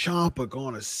is Ciampa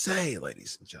going to say,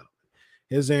 ladies and gentlemen?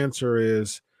 His answer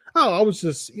is, "Oh, I was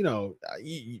just, a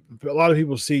lot of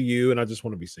people see you, and I just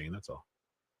want to be seen. That's all."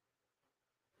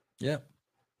 Yeah,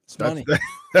 it's money.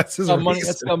 That's his money.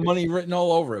 That's got money written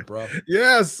all over it, bro.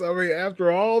 Yes, I mean,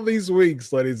 after all these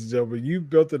weeks, ladies and gentlemen, you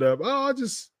built it up. Oh,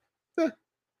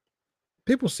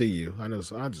 people see you. I know.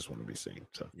 So I just want to be seen.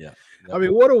 So yeah. I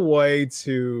mean, what a way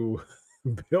to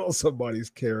build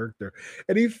somebody's character.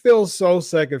 And he feels so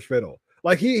second fiddle.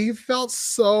 Like he felt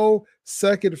so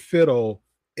second fiddle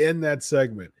in that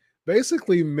segment.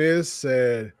 Basically, Miz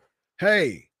said,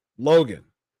 "Hey, Logan,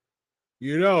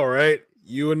 right?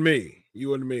 You and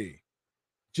me.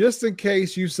 Just in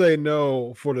case you say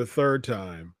no for the third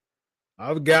time,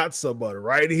 I've got somebody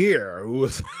right here who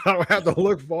I don't have to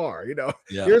look far.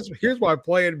 Here's my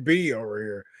plan B over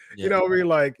here. Yeah.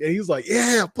 Like, and he's like,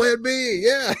 yeah, plan B.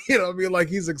 Yeah. Like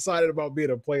he's excited about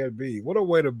being a plan B. What a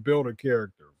way to build a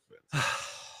character.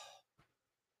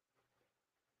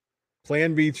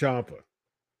 Plan B Ciampa.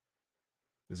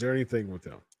 Is there anything with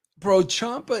him? Bro,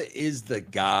 Ciampa is the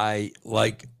guy,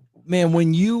 like, man,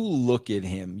 when you look at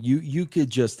him, you could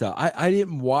just tell. I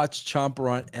didn't watch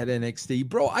Ciampa at NXT.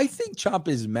 Bro, I think Ciampa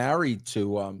is married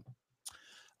to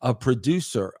a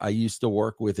producer I used to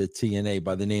work with at TNA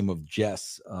by the name of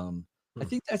Jess. I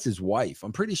think that's his wife.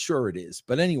 I'm pretty sure it is.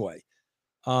 But anyway,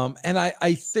 and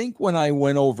I think when I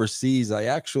went overseas, I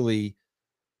actually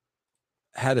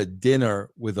had a dinner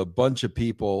with a bunch of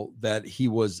people that he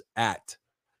was at.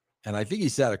 And I think he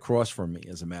sat across from me,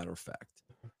 as a matter of fact.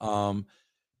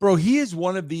 Bro, he is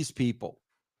one of these people.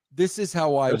 This is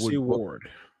how I Jesse would. Ward.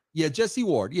 Yeah, Jesse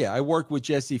Ward. Yeah, I worked with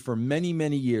Jesse for many,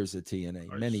 many years at TNA.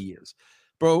 Nice. Many years.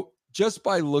 Bro, just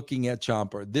by looking at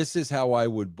Ciampa, this is how I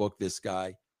would book this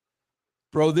guy.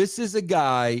 Bro, this is a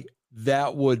guy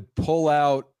that would pull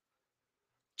out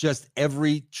just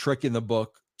every trick in the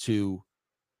book to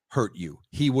hurt you.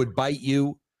 He would bite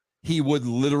you. He would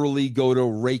literally go to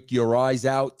rake your eyes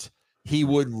out. He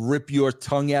would rip your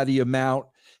tongue out of your mouth.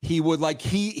 He would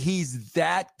he's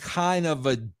that kind of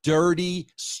a dirty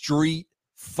street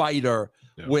fighter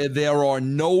where there are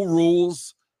no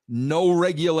rules, no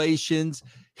regulations.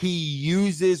 He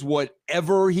uses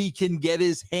whatever he can get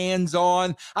his hands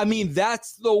on. I mean,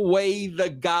 that's the way the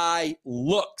guy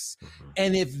looks.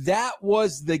 And if that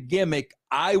was the gimmick,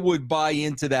 I would buy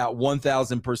into that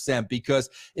 1000%,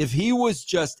 because if he was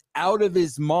just out of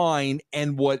his mind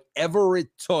and whatever it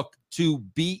took to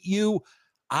beat you,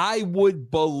 I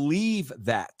would believe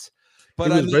that.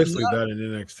 But he was basically that in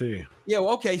NXT. Yeah,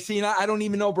 well, okay. See, I don't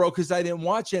even know, bro, because I didn't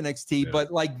watch NXT. Yeah.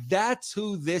 But that's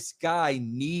who this guy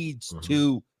needs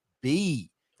to be.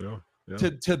 Yeah.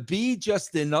 To be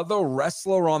just another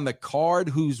wrestler on the card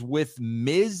who's with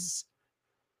Miz.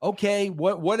 Okay,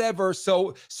 whatever.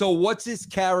 So what's his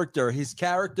character? His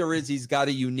character is he's got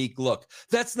a unique look.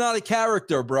 That's not a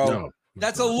character, bro. No,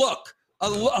 that's a look. A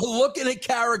look and a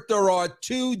character are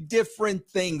two different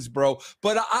things, bro.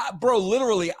 But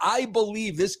literally, I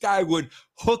believe this guy would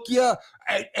hook you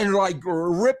and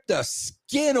rip the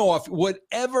skin off,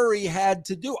 whatever he had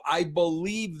to do. I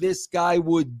believe this guy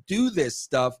would do this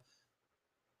stuff.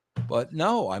 But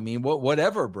no, I mean,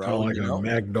 whatever, bro. Kind of like a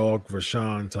Mad Dog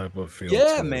Vachon type of feel.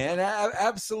 Yeah, man.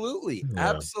 Absolutely. Yeah,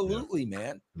 absolutely,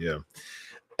 man. Yeah.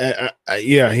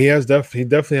 Yeah, he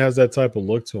definitely has that type of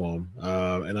look to him,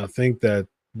 and I think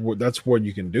that's what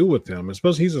you can do with him.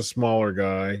 Especially he's a smaller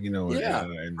guy,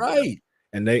 right.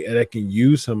 And they can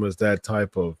use him as that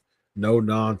type of no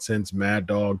nonsense Mad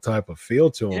Dog type of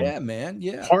feel to him. Yeah, man.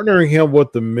 Yeah, partnering him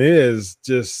with the Miz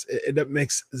that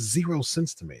makes zero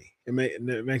sense to me.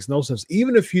 It makes no sense,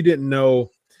 even if you didn't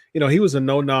know. He was a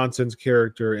no nonsense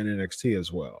character in NXT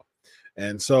as well.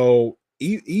 And so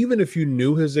even if you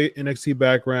knew his NXT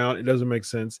background, it doesn't make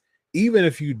sense. Even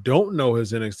if you don't know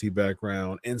his NXT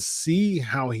background and see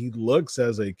how he looks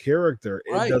as a character,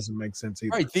 it doesn't make sense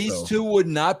either. Right. These two would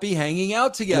not be hanging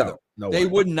out together. No they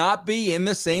way. would not be in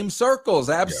the same circles.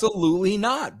 Absolutely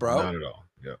not, bro. Not at all.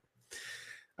 Yeah.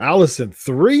 Allison,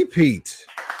 three-peat.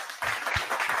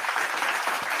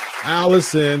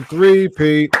 Allison,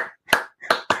 three-peat.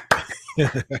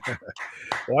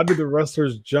 Why did the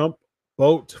wrestlers jump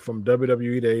boat from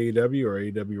WWE to AEW or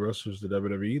AEW wrestlers to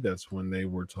WWE? That's when they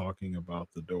were talking about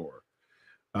the door.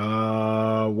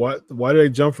 Why did they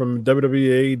jump from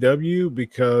WWE to AEW?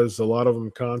 Because a lot of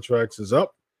them contracts is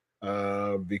up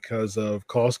because of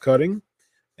cost cutting,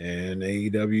 and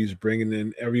AEW is bringing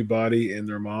in everybody and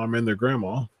their mom and their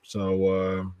grandma.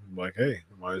 So like, hey,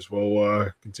 might as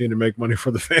well continue to make money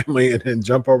for the family and then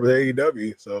jump over to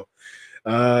AEW. So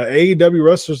AEW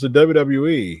wrestlers to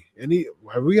WWE.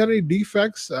 Have we got any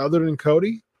defects other than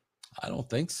Cody? I don't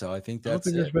think so. I think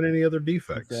there's been any other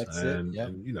defects. That's and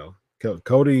you know,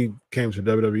 Cody came to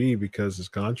WWE because his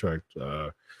contract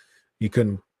he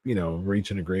couldn't, you know,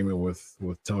 reach an agreement with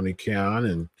Tony Khan,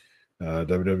 and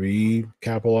WWE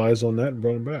capitalized on that and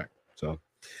brought him back. So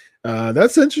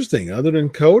that's interesting. Other than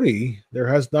Cody, there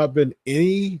has not been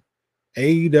any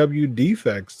AEW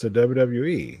defects to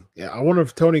WWE. Yeah, I wonder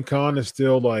if Tony Khan is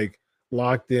still like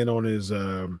locked in on his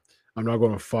I'm not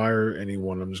going to fire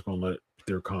anyone, I'm just going to let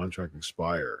their contract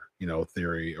expire, you know,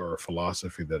 theory or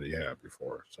philosophy that he had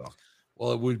before. So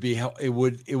well, it would be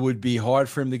hard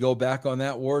for him to go back on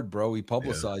that word, bro. He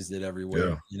publicized it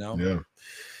everywhere, you know.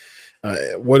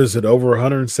 What is it, over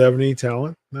 170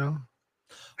 talent now?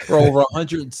 For over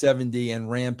 170, and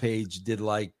Rampage did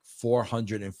like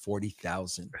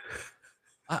 440,000.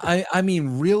 I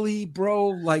mean, really, bro?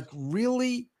 Like,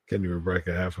 really? Can't even break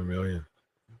 500,000.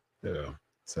 Yeah.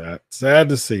 Sad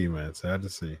to see, man. Sad to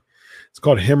see. It's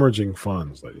called hemorrhaging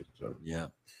funds, ladies and gentlemen. Yeah.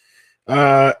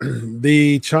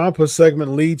 The Ciampa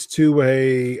segment leads to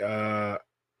a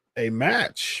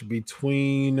match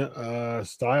between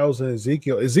Styles and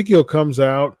Ezekiel. Ezekiel comes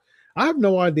out. I have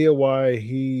no idea why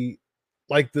he,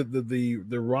 like, the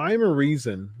rhyme or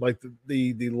reason, like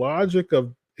the logic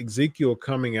of Ezekiel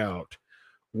coming out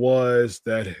was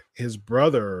that his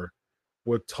brother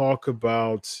would talk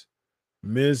about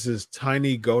Miz's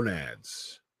tiny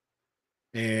gonads.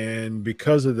 And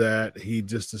because of that, he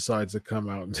just decides to come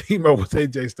out and team up with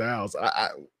AJ Styles.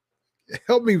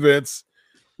 Help me, Vince.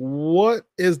 What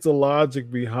is the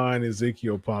logic behind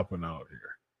Ezekiel popping out here?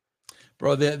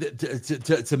 Bro,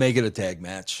 to make it a tag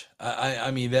match.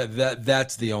 I mean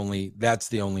that's the only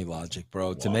logic, bro.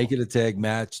 Wow. To make it a tag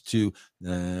match, to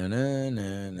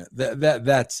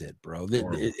that's it, bro.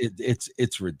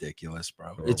 It's ridiculous, bro.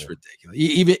 Horrible. It's ridiculous.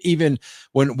 Even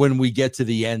when we get to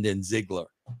the end in Ziggler.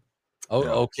 Oh,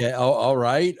 yeah. Okay. Oh, all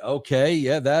right. Okay.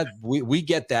 Yeah, that we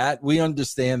get that. We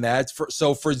understand that.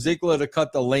 So for Ziggler to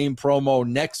cut the lame promo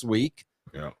next week.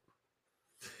 Yeah.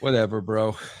 Whatever,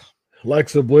 bro.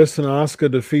 Alexa Bliss and Asuka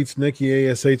defeats Nikki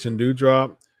ASH and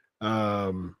Doudrop.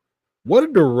 What a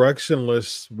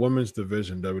directionless women's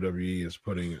division WWE is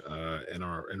putting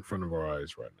in front of our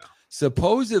eyes right now.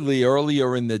 Supposedly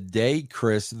earlier in the day,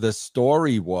 Chris, the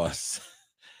story was,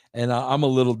 and I'm a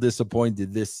little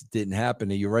disappointed this didn't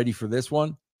happen. Are you ready for this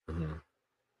one? Mm-hmm.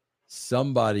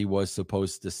 Somebody was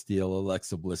supposed to steal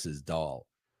Alexa Bliss's doll,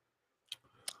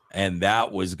 and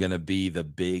that was going to be the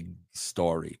big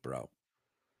story, bro.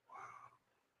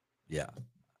 Yeah.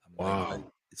 Wow.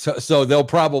 So they'll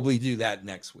probably do that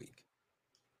next week.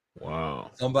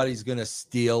 Wow. Somebody's going to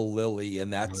steal Lily,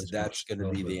 and that's going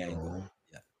to be the angle.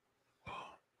 Yeah.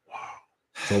 Wow.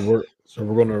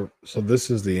 So this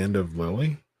is the end of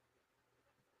Lily?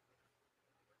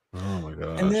 Oh my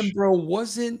gosh. And then, bro,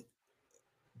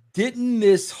 didn't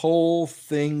this whole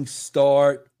thing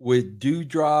start with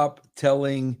Doudrop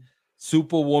telling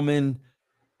Superwoman,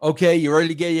 okay, you ready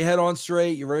to get your head on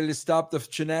straight? You ready to stop the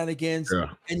shenanigans? Yeah.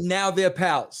 And now they're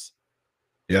pals.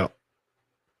 Yeah.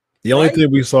 The only thing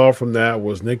we saw from that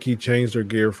was Nikki changed her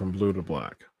gear from blue to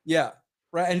black. Yeah.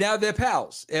 Right. And now they're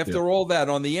pals. After all that,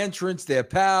 on the entrance, they're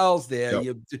pals. They're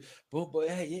you,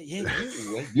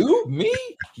 me,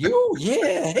 you,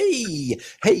 yeah. Hey,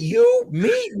 you,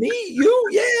 me, you,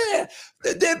 yeah. How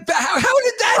did that happen?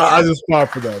 I just fought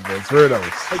for that, Vince. Very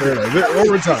nice. Very nice.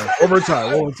 Over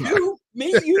time. You,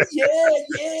 me, you, yeah.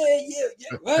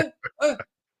 What?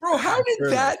 Bro, how did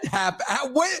that happen?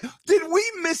 Did we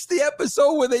miss the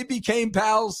episode where they became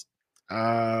pals?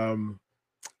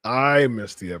 I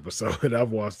missed the episode. I've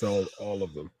watched all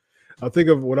of them. I think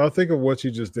of what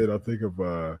you just did. I think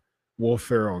of Will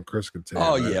Ferrell and Chris Kattan.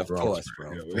 Oh right? yeah, of Brock course, Lesnar.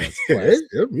 bro. Of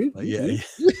Yeah.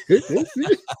 course.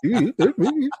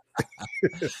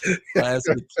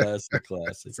 Classic.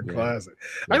 It's a Man. classic.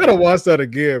 Yeah. I gotta watch that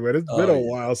again, man. It's been a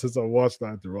yeah. while since I watched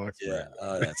that through Rock's. Yeah,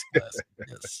 that's classic.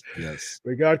 Yes.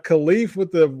 We got Khalif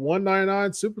with the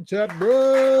 199 super chat,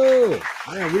 bro.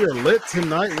 Man, we are lit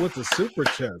tonight with the super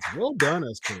chats. Well done,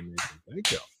 SK Nation.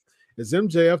 Thank you. Is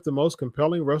MJF the most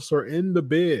compelling wrestler in the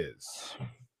biz?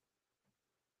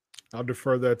 I'll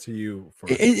defer that to you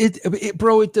first.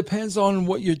 Bro, it depends on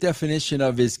what your definition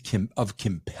of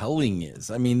compelling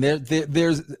is. I mean,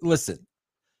 there's listen.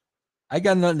 I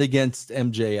got nothing against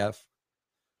MJF,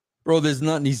 bro. There's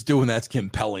nothing he's doing that's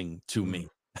compelling to me.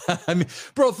 I mean,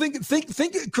 bro, think,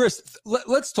 Chris.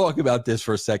 Let's talk about this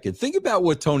for a second. Think about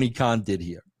what Tony Khan did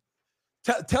here.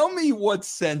 Tell me what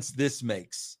sense this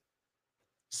makes.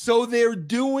 So they're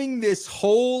doing this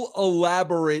whole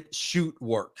elaborate shoot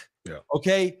work. Yeah.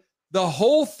 Okay. The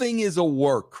whole thing is a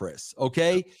work, Chris.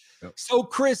 Okay. Yep. So,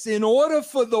 Chris, in order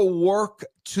for the work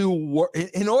to work,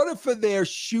 in order for their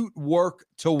shoot work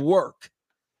to work,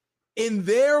 in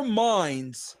their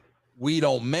minds, we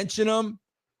don't mention them.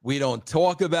 We don't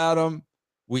talk about him.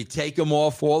 We take him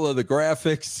off all of the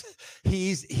graphics.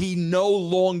 He no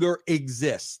longer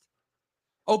exists.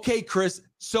 Okay, Chris.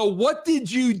 So what did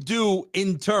you do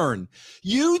in turn?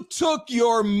 You took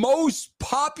your most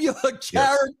popular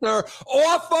character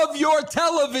off of your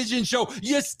television show.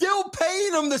 You're still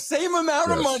paying him the same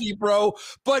amount of money, bro.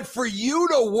 But for you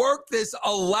to work this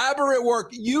elaborate work,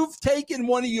 you've taken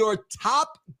one of your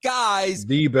top guys,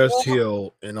 the best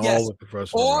heel in all the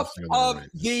professional off of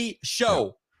the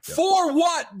show. For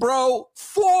what, bro?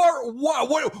 For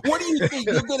what? What do you think?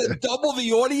 You're going to double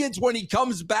the audience when he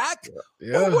comes back?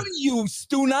 Yeah. What are you,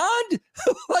 Stunad?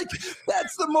 Like,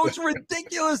 that's the most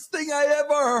ridiculous thing I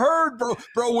ever heard, bro.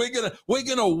 Bro, we're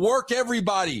gonna work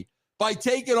everybody by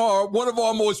taking one of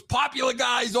our most popular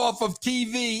guys off of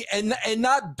TV and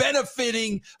not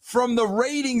benefiting from the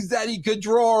ratings that he could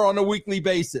draw on a weekly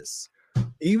basis.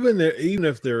 Even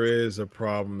if there is a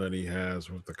problem that he has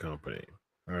with the company,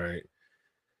 all right.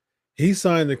 He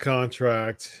signed the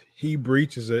contract. He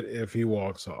breaches it if he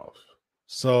walks off.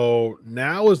 So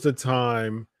now is the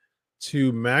time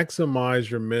to maximize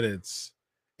your minutes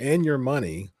and your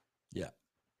money. Yeah.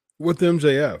 With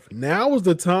MJF. Now is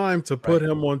the time to put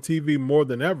him on TV more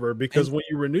than ever, because when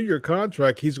you renew your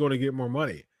contract, he's going to get more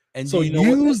money. And so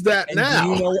use that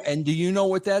now. Do you know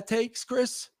what that takes,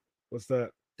 Chris? What's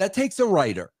that? That takes a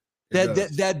writer.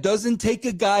 That doesn't take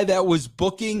a guy that was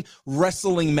booking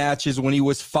wrestling matches when he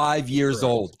was 5 years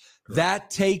old. Correct. That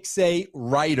takes a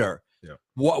writer. Yeah.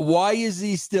 Why is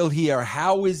he still here?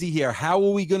 How is he here? How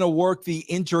are we going to work the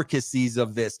intricacies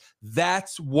of this?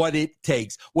 That's what it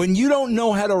takes. When you don't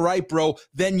know how to write, bro,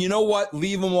 then you know what?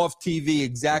 Leave him off TV,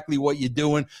 exactly what you're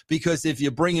doing, because if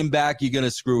you bring him back, you're going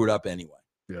to screw it up anyway.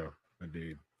 Yeah,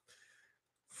 indeed.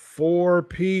 For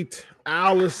Pete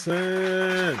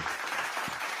Allison.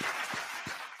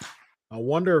 I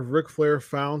wonder if Ric Flair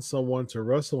found someone to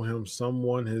wrestle him,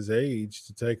 someone his age,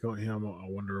 to take on him. I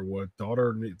wonder what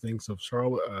daughter thinks of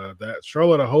Charlotte.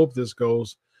 Charlotte, I hope this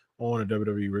goes on a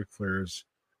WWE Ric Flair's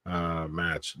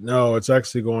match. No, it's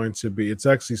actually sponsored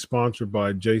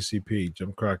by JCP,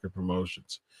 Jim Crocker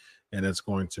Promotions, and it's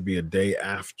going to be a day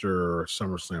after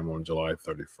SummerSlam on July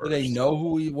 31st. Do they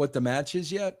know what the match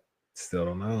is yet? Still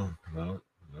don't know. No.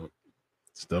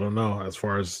 Still don't know. As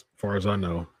far as I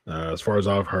know, as far as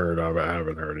I've heard, I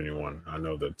haven't heard anyone. I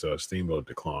know that Steamboat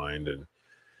declined, and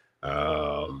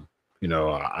I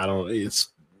don't. It's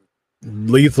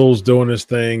Lethal's doing his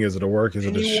thing. Is it a work? Is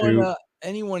it a shoot?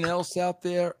 Anyone else out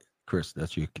there? Chris,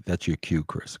 that's your cue,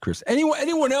 Chris.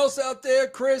 Anyone else out there,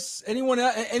 Chris?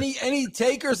 Any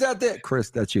takers out there?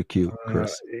 Chris, that's your cue,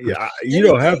 Chris. Yeah, you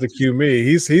don't have to cue me.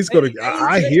 He's going to.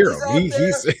 I hear him.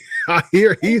 I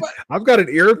hear I've got an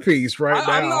earpiece right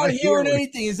now. I'm not hearing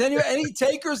anything. Is any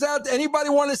takers out there? Anybody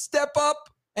want to step up?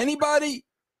 Anybody?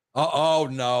 Oh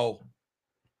no,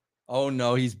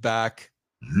 he's back.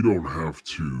 You don't have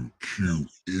to cue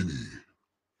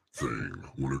anything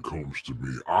when it comes to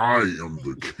me. I am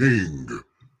the king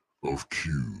of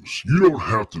cues. You don't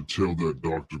have to tell that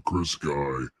Dr. Chris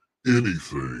guy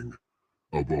anything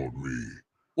about me.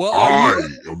 Well, I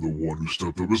am the one who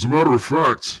stepped up. As a matter of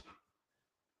fact,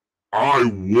 I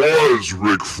was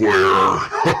Ric Flair.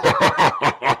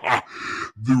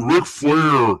 The Ric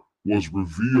Flair was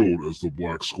revealed as the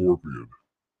Black Scorpion,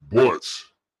 but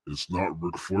it's not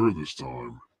Ric Flair this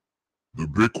time. The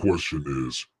big question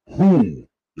is, who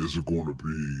is it going to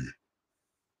be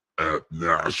at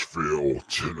Nashville,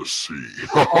 Tennessee.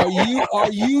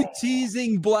 Are you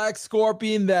teasing Black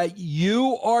Scorpion that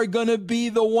you are gonna be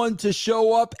the one to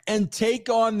show up and take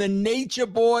on the Nature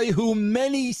Boy who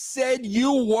many said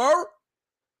you were?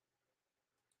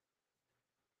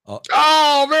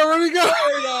 Oh man, where'd he go?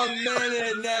 Wait a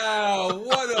minute now.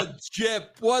 What a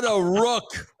chip. What a rook.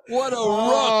 What a rook.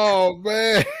 Oh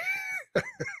man.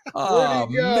 Oh, Where'd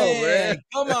he go, man?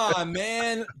 Come on,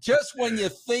 man. Just when you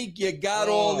think you got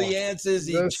all the answers,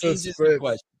 he changes the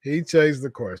question. He changed the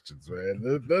questions,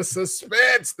 man. The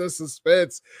suspense.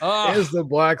 Is the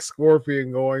Black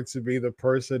Scorpion going to be the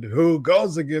person who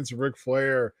goes against Ric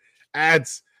Flair at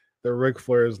the Ric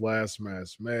Flair's last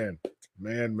match? Man.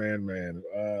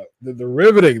 The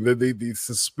riveting, the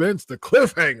suspense, the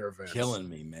cliffhanger, Vince. Killing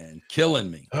me, man. Killing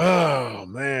me. Oh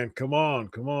man, come on.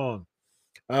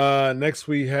 Next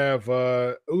we have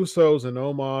Usos and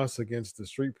Omos against the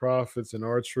Street Profits and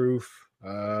R-Truth.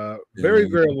 Very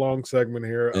long segment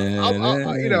here. I'm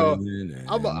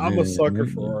a sucker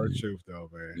for R-Truth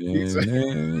though,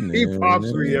 man. He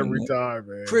pops me every time,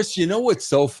 man. Chris, you know what's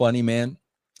so funny, man?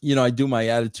 You know, I do my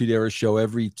Attitude Era show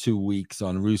every 2 weeks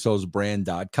on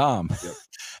russosbrand.com. Yep.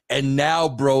 And now,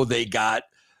 bro, they're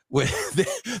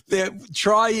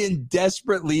trying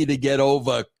desperately to get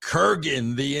over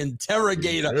Kurgan, the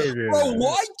interrogator. Bro,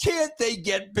 why can't they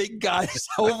get big guys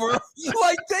over?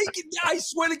 I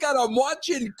swear to God, I'm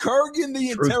watching Kurgan, the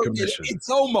interrogator.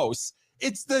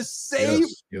 It's the same.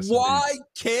 Yes, why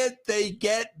can't they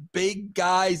get big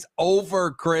guys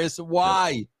over, Chris?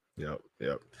 Why? Yep.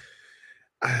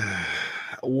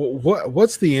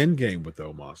 What's the end game with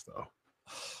Omos though?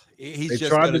 They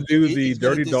tried to do the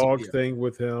dirty dog thing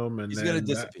with him, and he's going to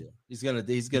disappear. He's going to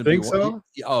think so.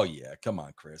 Oh yeah, come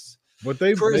on, Chris. But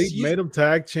they made him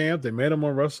tag champ. They made him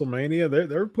on WrestleMania.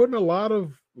 They're putting a lot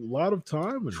of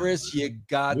time in Chris, you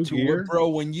got to, bro.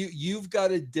 When you've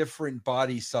got a different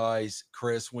body size,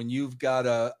 Chris. When you've got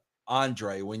a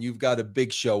Andre, when you've got a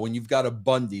Big Show, when you've got a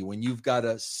Bundy, when you've got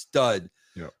a Stud.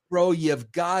 Yep. Bro, you've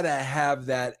got to have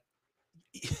that.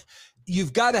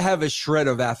 You've got to have a shred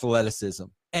of athleticism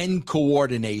and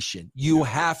coordination. You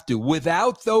have to.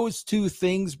 Without those two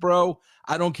things, bro,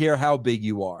 I don't care how big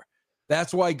you are.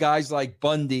 That's why guys like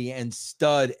Bundy and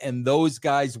Stud and those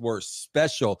guys were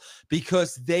special,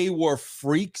 because they were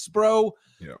freaks, bro.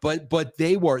 Yeah. But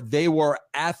they were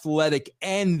athletic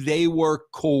and they were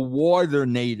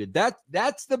coordinated.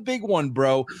 That's the big one,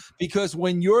 bro. Because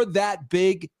when you're that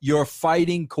big, you're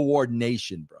fighting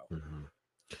coordination, bro. Mm-hmm.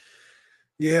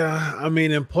 Yeah, I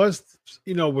mean, and plus,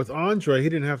 with Andre, he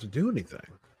didn't have to do anything.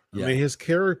 I mean, his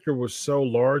character was so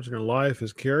larger than life.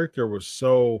 His character was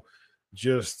so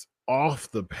just off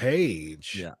the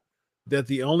page that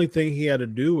the only thing he had to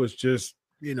do was just,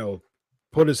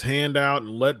 put his hand out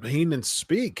and let Heenan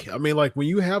speak. I mean, like when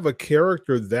you have a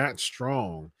character that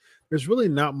strong, there's really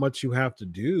not much you have to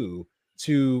do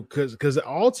because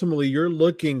ultimately you're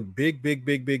looking big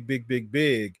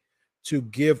to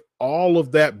give all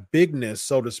of that bigness,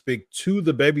 so to speak, to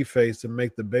the babyface to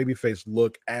make the babyface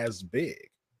look as big.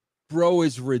 Bro,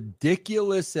 as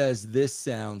ridiculous as this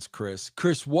sounds, Chris,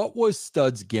 what was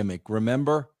Stud's gimmick?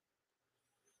 Remember?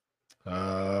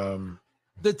 The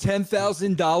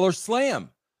 $10,000 slam.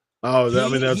 Oh,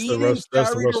 that's the rest.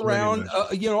 That's carried around,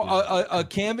 a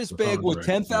canvas bag with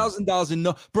 $10,000.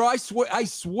 No, bro, I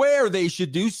swear they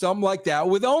should do something like that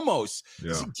with Omos.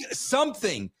 Yeah.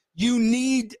 Something. You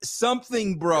need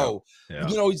something, bro. Yeah.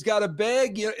 He's got a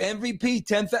bag. MVP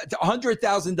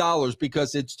 $100,000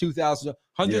 because it's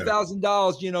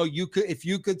 $100,000. You could, if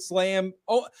you could slam.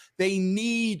 Oh, they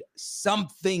need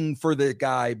something for the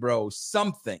guy, bro.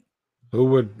 Something. Who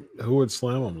would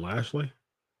slam him? Lashley?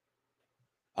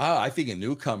 I think a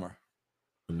newcomer.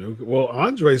 Well,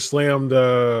 Andre slammed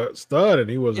Stud, and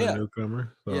he was a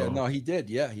newcomer. So. Yeah, no, he did.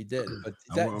 Yeah, he did. But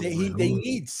they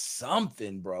need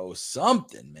something, bro.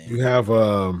 Something, man. You have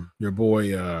your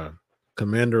boy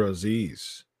Commander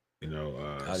Aziz.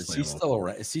 Is he still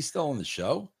around? Is he still on the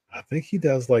show? I think he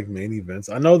does like main events.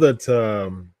 I know that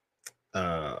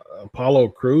Apollo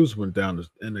Crews went down to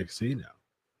NXT now.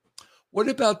 What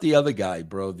about the other guy,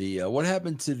 bro? The what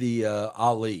happened to the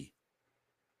Ali?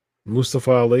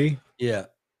 Mustafa Ali? Yeah.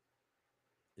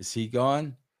 Is he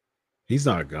gone? He's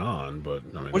not gone, but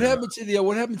I mean, what happened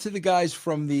to the guys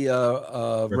from the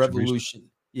Revolution?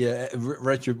 Yeah,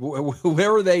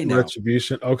 where are they now?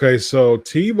 Retribution. Okay, so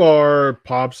T-Bar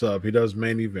pops up. He does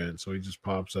main event, so he just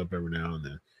pops up every now and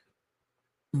then.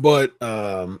 But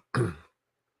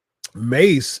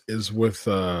Mace is with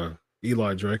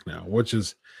Eli Drake now, which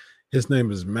is his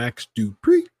name is Max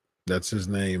Dupree. That's his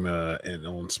name and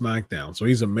on SmackDown. So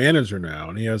he's a manager now,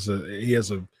 and he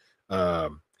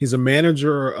He's a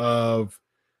manager of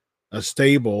a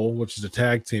stable, which is a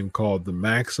tag team called the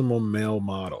Maximum Male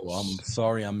Models. Well, I'm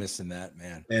sorry, I'm missing that,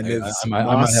 man. And it's I might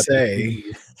have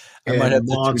to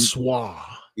Mansoir.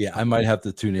 Yeah, I might have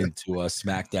to tune into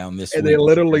SmackDown this and week. they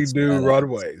literally do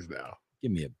runways now.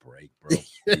 Give me a break, bro.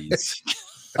 Please.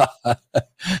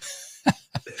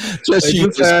 They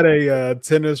just had a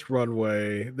tennis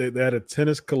runway. They had a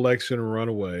tennis collection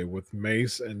runway with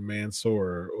Mace and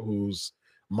Mansoor, who's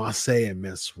Marseille and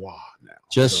Mansoir now.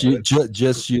 Just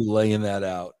you laying that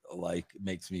out like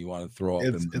makes me want to throw up.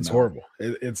 It's horrible.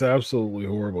 It's absolutely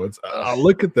horrible. I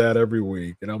look at that every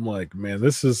week and I'm like, man,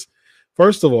 this is,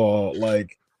 first of all,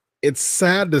 like, it's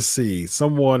sad to see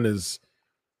someone as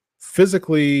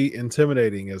physically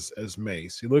intimidating as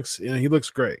Mace. He looks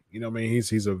great. You know what I mean?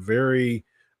 He's a very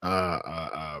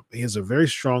he has a very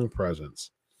strong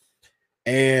presence.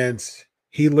 And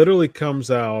he literally comes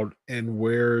out and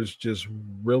wears just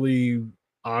really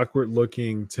awkward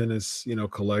looking tennis,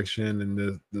 collection,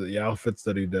 and the outfits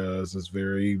that he does is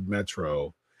very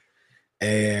metro.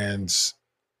 And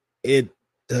it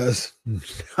does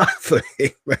nothing.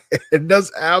 It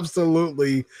does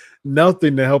absolutely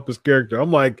nothing to help his character.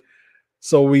 I'm like,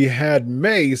 so we had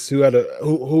Mace who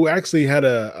actually had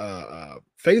a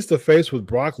face-to-face with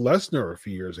Brock Lesnar a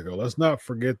few years ago. Let's not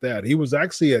forget that. He was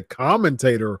actually a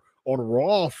commentator on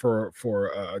Raw for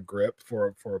a grip,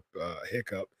 for a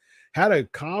hiccup. Had a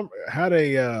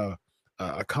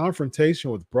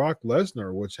confrontation with Brock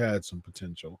Lesnar, which had some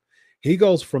potential. He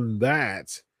goes from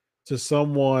that to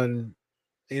someone,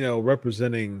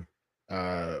 representing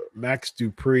Max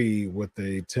Dupree with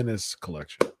a tennis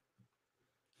collection.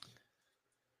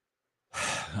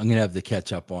 I'm gonna have to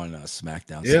catch up on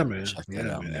SmackDown. Yeah, man.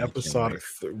 Episodic,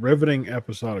 riveting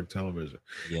episodic television.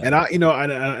 Yeah. And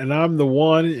I'm the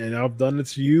one, and I've done it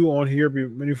to you on here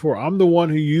before. I'm the one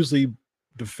who usually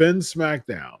defends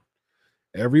SmackDown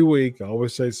every week. I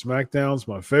always say SmackDown's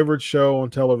my favorite show on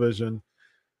television,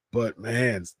 but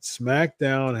man,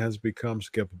 SmackDown has become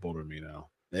skippable to me now.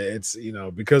 It's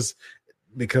because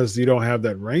you don't have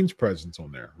that Reigns presence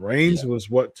on there. Reigns was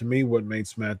what made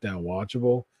SmackDown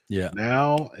watchable. Yeah.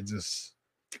 Now it just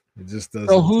doesn't.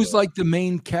 So who's like the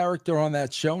main character on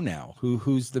that show now?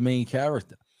 Who's the main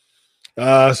character?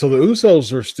 So the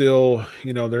Usos are still,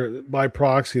 they're by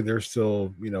proxy, they're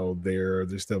still,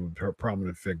 they're still a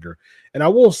prominent figure. And I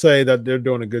will say that they're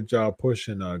doing a good job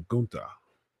pushing Gunther.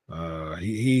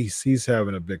 He's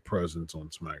having a big presence on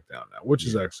SmackDown now, which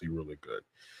is actually really good.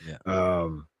 Yeah.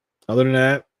 Other than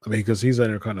that, I mean, because he's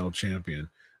Intercontinental Champion,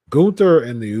 Gunther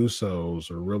and the Usos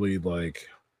are really like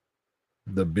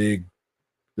the big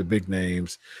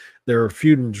names. They're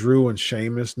feuding Drew and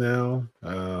Sheamus now.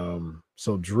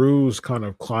 So Drew's kind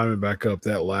of climbing back up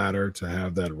that ladder to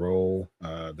have that role,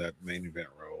 that main event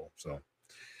role. So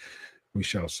we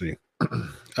shall see.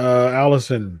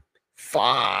 Allison,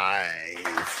 5.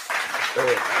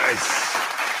 Very nice.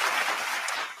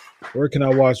 Where can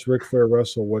I watch Ric Flair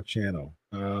wrestle? What channel?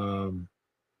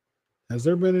 Has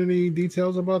there been any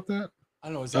details about that? I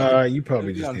don't know. You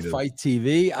probably just on need Fight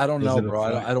TV. I don't know, bro.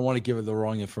 I don't want to give it the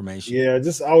wrong information. Yeah,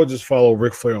 I would just follow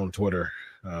Ric Flair on Twitter,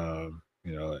 or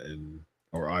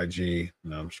IG,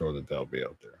 and I'm sure that they'll be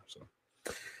out there. So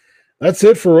that's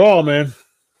it for Raw, man.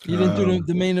 You didn't do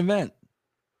the main event.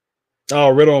 Oh,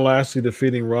 Riddle and Lashley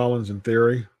defeating Rollins in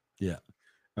Theory. Yeah.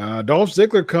 Dolph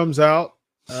Ziggler comes out,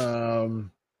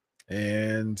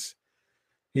 and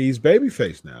he's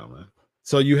babyface now, man.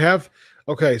 So you have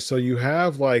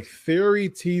like Theory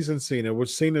teasing Cena,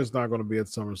 which Cena's not going to be at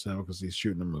SummerSlam because he's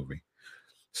shooting a movie.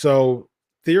 So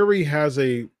Theory has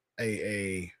a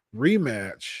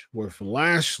rematch with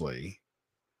Lashley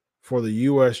for the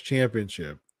U.S.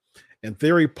 Championship, and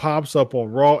Theory pops up on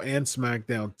Raw and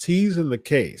SmackDown teasing the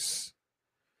case.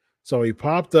 So he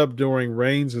popped up during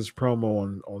Reigns'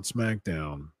 promo on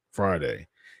SmackDown Friday.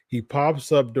 He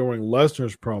pops up during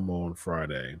Lesnar's promo on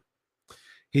Friday.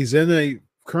 He's in a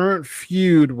current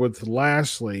feud with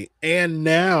Lashley, and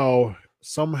now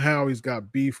somehow he's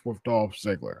got beef with Dolph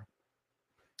Ziggler.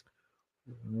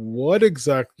 What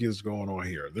exactly is going on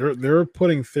here? They're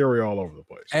putting Theory all over the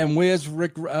place. And where's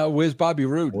Bobby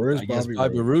Roode? I guess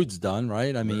Bobby Roode's done,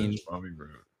 right? I mean, Bobby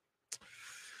Roode.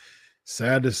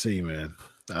 Sad to see, man.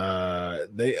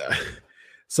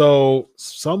 So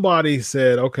somebody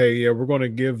said, okay, yeah, we're going to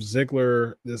give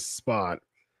Ziggler this spot.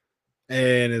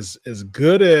 And as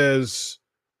good as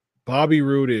Bobby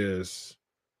Roode is,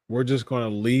 we're just going to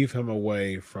leave him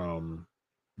away from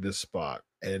this spot.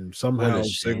 And somehow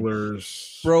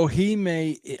Ziggler's... Bro,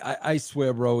 I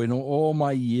swear, bro, in all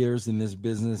my years in this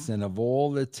business and of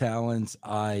all the talents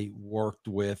I worked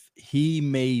with, he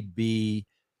may be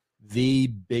the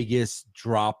biggest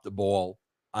dropped ball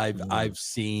I've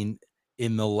seen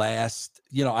in the last,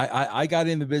 I got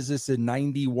in the business in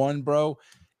 91, bro.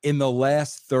 In the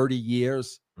last 30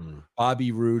 years,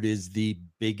 Bobby Roode is the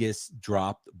biggest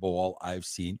dropped ball I've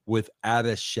seen, without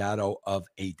a shadow of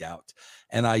a doubt.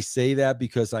 And I say that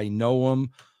because I know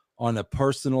him on a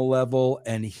personal level,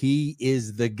 and he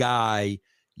is the guy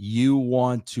you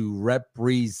want to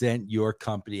represent your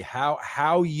company.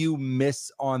 How you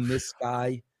miss on this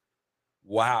guy?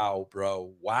 Wow,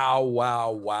 bro. Wow.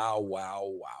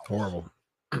 Horrible.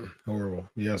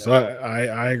 Yes,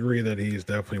 I agree that he's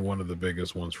definitely one of the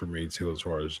biggest ones for me too, as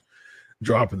far as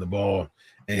dropping the ball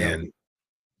and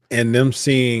them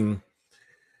seeing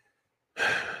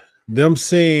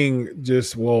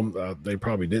just they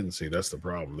probably didn't see. That's the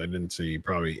problem. They didn't see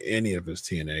probably any of his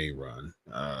TNA run,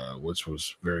 which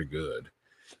was very good.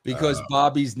 Because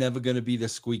Bobby's never going to be the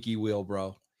squeaky wheel,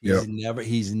 bro. He's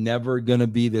never going to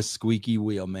be the squeaky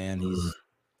wheel, man.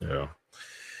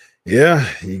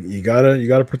 You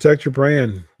gotta protect your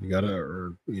brand. You gotta,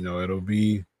 or it'll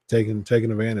be taken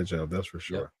advantage of. That's for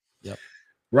sure. Yep.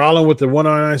 Rollin with the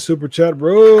 199 super chat,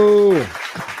 bro.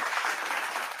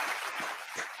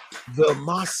 The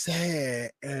Masse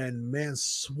and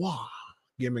Mansois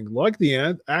gimmick, like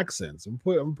the accents. I'm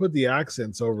put the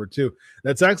accents over too.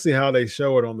 That's actually how they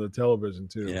show it on the television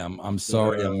too. Yeah, I'm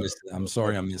sorry. I'm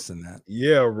sorry I'm missing that.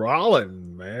 Yeah,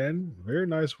 Rollin, man, very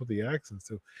nice with the accents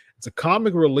too. It's a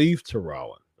comic relief to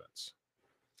Rollin. Vince.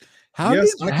 How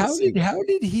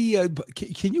did he?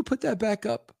 Can you put that back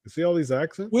up? You see all these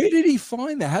accents? Where did he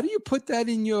find that? How do you put that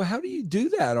in your? How do you do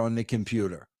that on the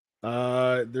computer?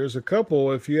 There's a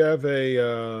couple. If you have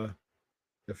a,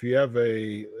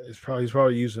 he's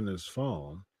probably using his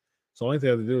phone. So the only thing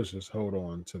I have to do is just hold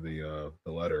on to the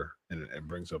letter, and it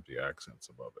brings up the accents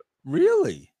above it.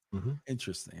 Really?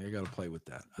 Interesting. I got to play with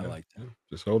that. I like that.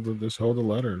 Just hold the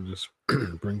letter, and just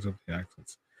brings up the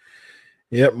accents.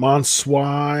 Yep,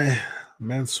 Mansois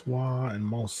and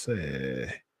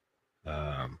Monse.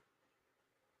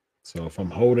 So if I'm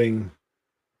holding,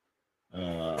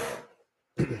 so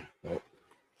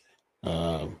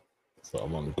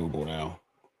I'm on Google now,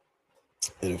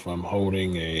 and if I'm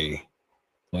holding a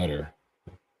letter,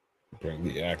 bring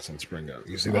the accents bring up.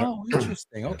 You see that? Oh,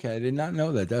 interesting. Okay, I did not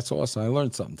know that. That's awesome. I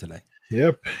learned something today.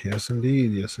 Yep. Yes,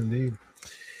 indeed.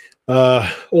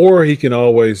 Or he can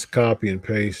always copy and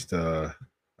paste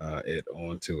it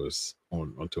onto his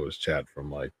chat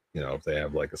from, like, if they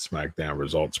have like a SmackDown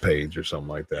results page or something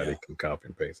like that, he can copy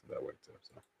and paste it that way too.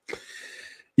 So.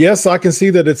 Yes, I can see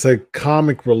that it's a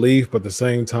comic relief, but at the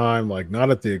same time, like, not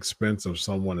at the expense of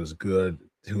someone as good,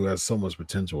 who has so much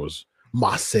potential as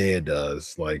Masse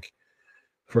does. Like,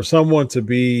 for someone to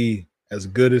be as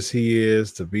good as he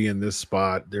is, to be in this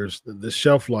spot, the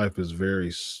shelf life is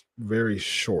very, very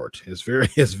short. It's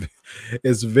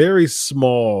very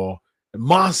small.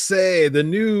 Masse, the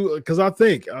new, because I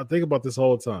think about this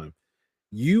all the time.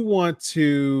 You want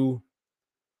to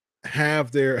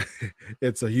have their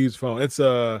it's a huge phone. I have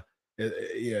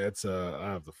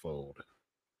the Fold,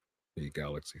 the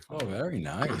Galaxy phone. Oh, very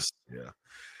nice.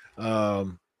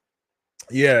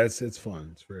 It's fun.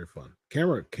 It's very fun.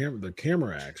 The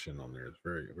camera action on there is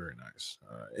very, very nice.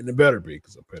 And it better be,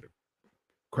 because I paid a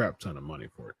crap ton of money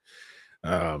for it.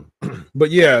 But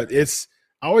yeah,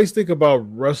 I always think about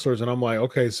wrestlers, and I'm like,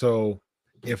 okay, so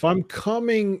if I'm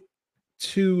coming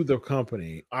to the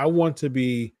company, I want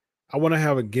to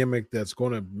have a gimmick that's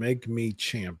going to make me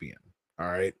champion. All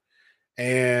right.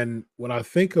 And when I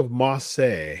think of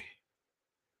Masse,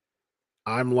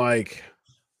 I'm like,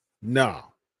 no,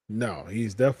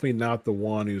 he's definitely not the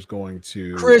one who's going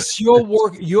to. Chris, you're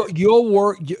working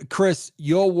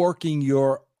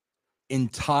your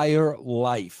entire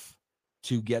life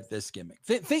to get this gimmick.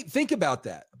 Think about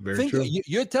that. Very true.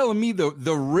 You're telling me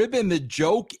the rib and the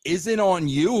joke isn't on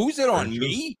you? Who's it on?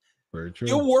 Me? Very true.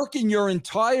 You're working your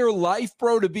entire life,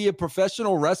 bro, to be a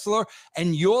professional wrestler,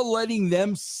 and you're letting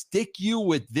them stick you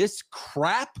with this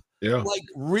crap? Yeah. Like,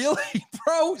 really,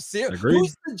 bro? Who's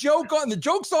the joke on? The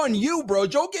joke's on you, bro.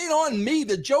 Joke ain't on me.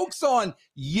 The joke's on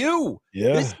you.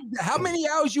 Yeah. How many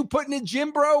hours you put in the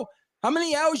gym, bro? How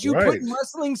many hours you put in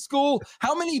wrestling school?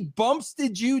 How many bumps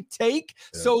did you take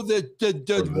so the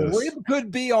rib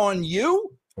could be on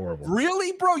you? Horrible.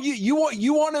 Really, bro? You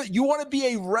want to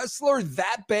be a wrestler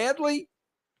that badly?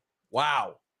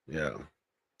 Wow. Yeah.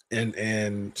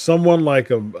 And someone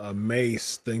like a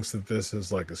Mace thinks that this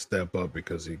is like a step up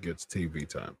because he gets TV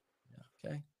time.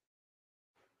 Okay.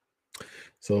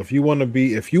 So if you want to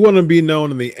be known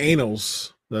in the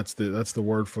annals, that's the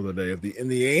word for the day. In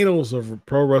the annals of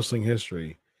pro wrestling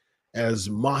history as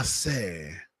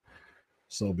Masse,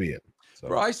 so be it. So.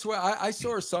 Bro, I swear, I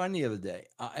saw a sign the other day,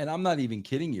 and I'm not even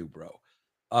kidding you, bro.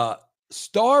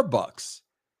 Starbucks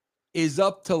is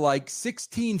up to like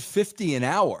 $16.50 an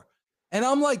hour. And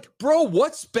I'm like, bro,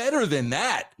 what's better than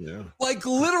that? Yeah. Like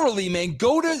literally, man,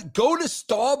 go to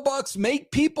Starbucks,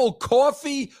 make people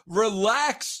coffee,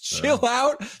 relax, chill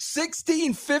out.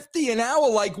 $16.50 an hour.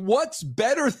 Like, what's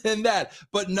better than that?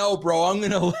 But no, bro, I'm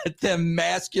gonna let them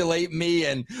masculate me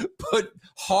and put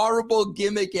horrible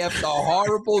gimmick after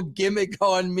horrible gimmick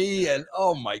on me. And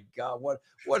oh my God, what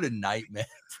a nightmare,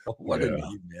 bro. What a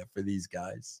nightmare for these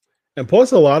guys. And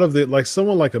plus, a lot of the, like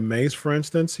someone like a Mace, for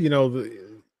instance, you know,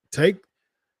 take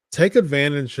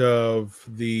advantage of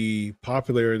the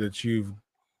popularity that you've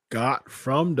got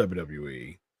from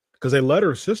WWE, because they let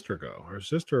her sister go. Her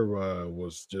sister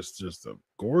was just a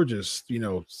gorgeous, you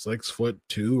know,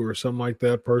 6'2" or something like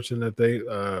that person that they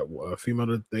a female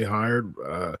that they hired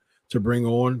to bring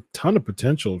on. Ton of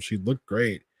potential. She looked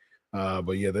great,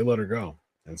 but yeah, they let her go,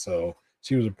 and so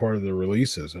she was a part of the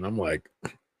releases. And I'm like,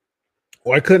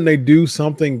 why couldn't they do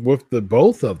something with the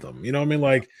both of them? You know what I mean?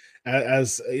 Like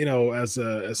as you know, as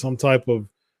some type of,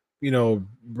 you know,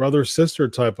 brother sister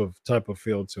type of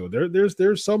feel to it.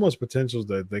 There's so much potential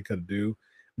that they could do,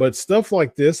 but stuff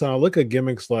like this, and I look at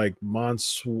gimmicks like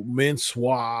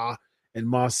Mansois and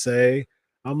Marseille.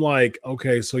 I'm like,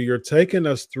 okay, so you're taking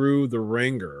us through the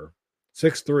ringer.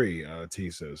 6'3",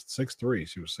 T says 6'3".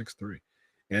 She was 6'3",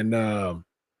 and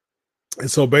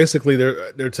so basically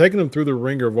they're taking them through the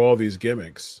ringer of all these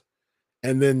gimmicks,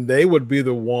 and then they would be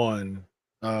the one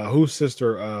whose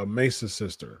sister, Mace's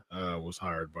sister, was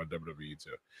hired by WWE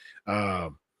too.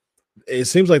 It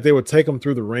seems like they would take them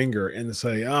through the ringer and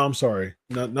say, "Oh, I'm sorry,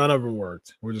 none of them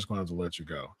worked. We're just going to have to let you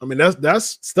go." I mean,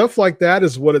 that's stuff like that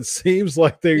is what it seems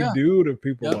like they do to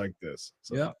people like this.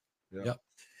 So, yeah.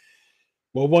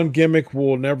 Well, one gimmick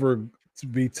will never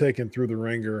be taken through the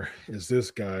ringer is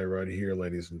this guy right here,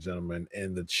 ladies and gentlemen,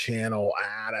 and the Channel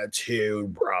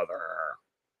Attitude Brother.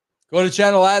 Go to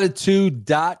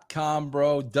channelattitude.com,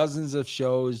 bro. Dozens of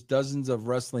shows, dozens of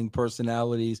wrestling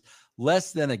personalities,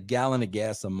 less than a gallon of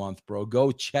gas a month, bro.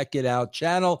 Go check it out.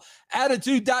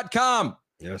 Channelattitude.com.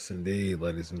 Yes, indeed,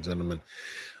 ladies and gentlemen.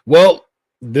 Well,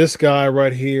 this guy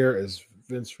right here is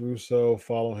Vince Russo.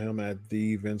 Follow him at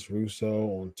the Vince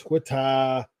Russo on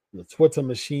Twitter, the Twitter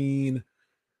machine.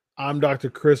 I'm Dr.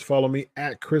 Chris. Follow me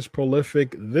at Chris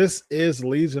Prolific. This is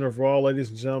Legion of Raw, ladies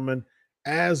and gentlemen.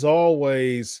 As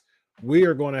always, we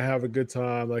are going to have a good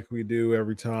time like we do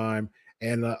every time.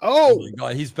 And oh my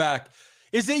God, he's back.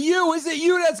 Is it you? Is it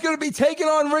you that's going to be taking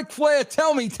on Ric Flair?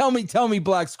 Tell me,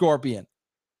 Black Scorpion.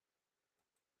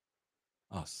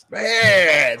 Oh,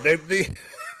 man, the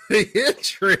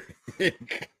intrigue.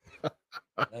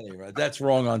 Anyway, that's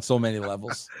wrong on so many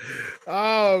levels.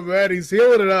 Oh man, he's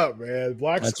healing it up, man.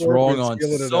 Black that's Scorpion's wrong on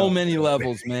so many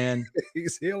levels, man.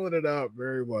 He's healing it up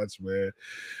very much, man.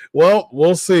 Well,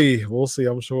 we'll see.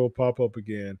 I'm sure it'll pop up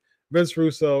again. Vince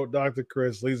Russo, Dr.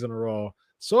 Chris, Legion of Raw.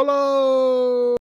 Solo.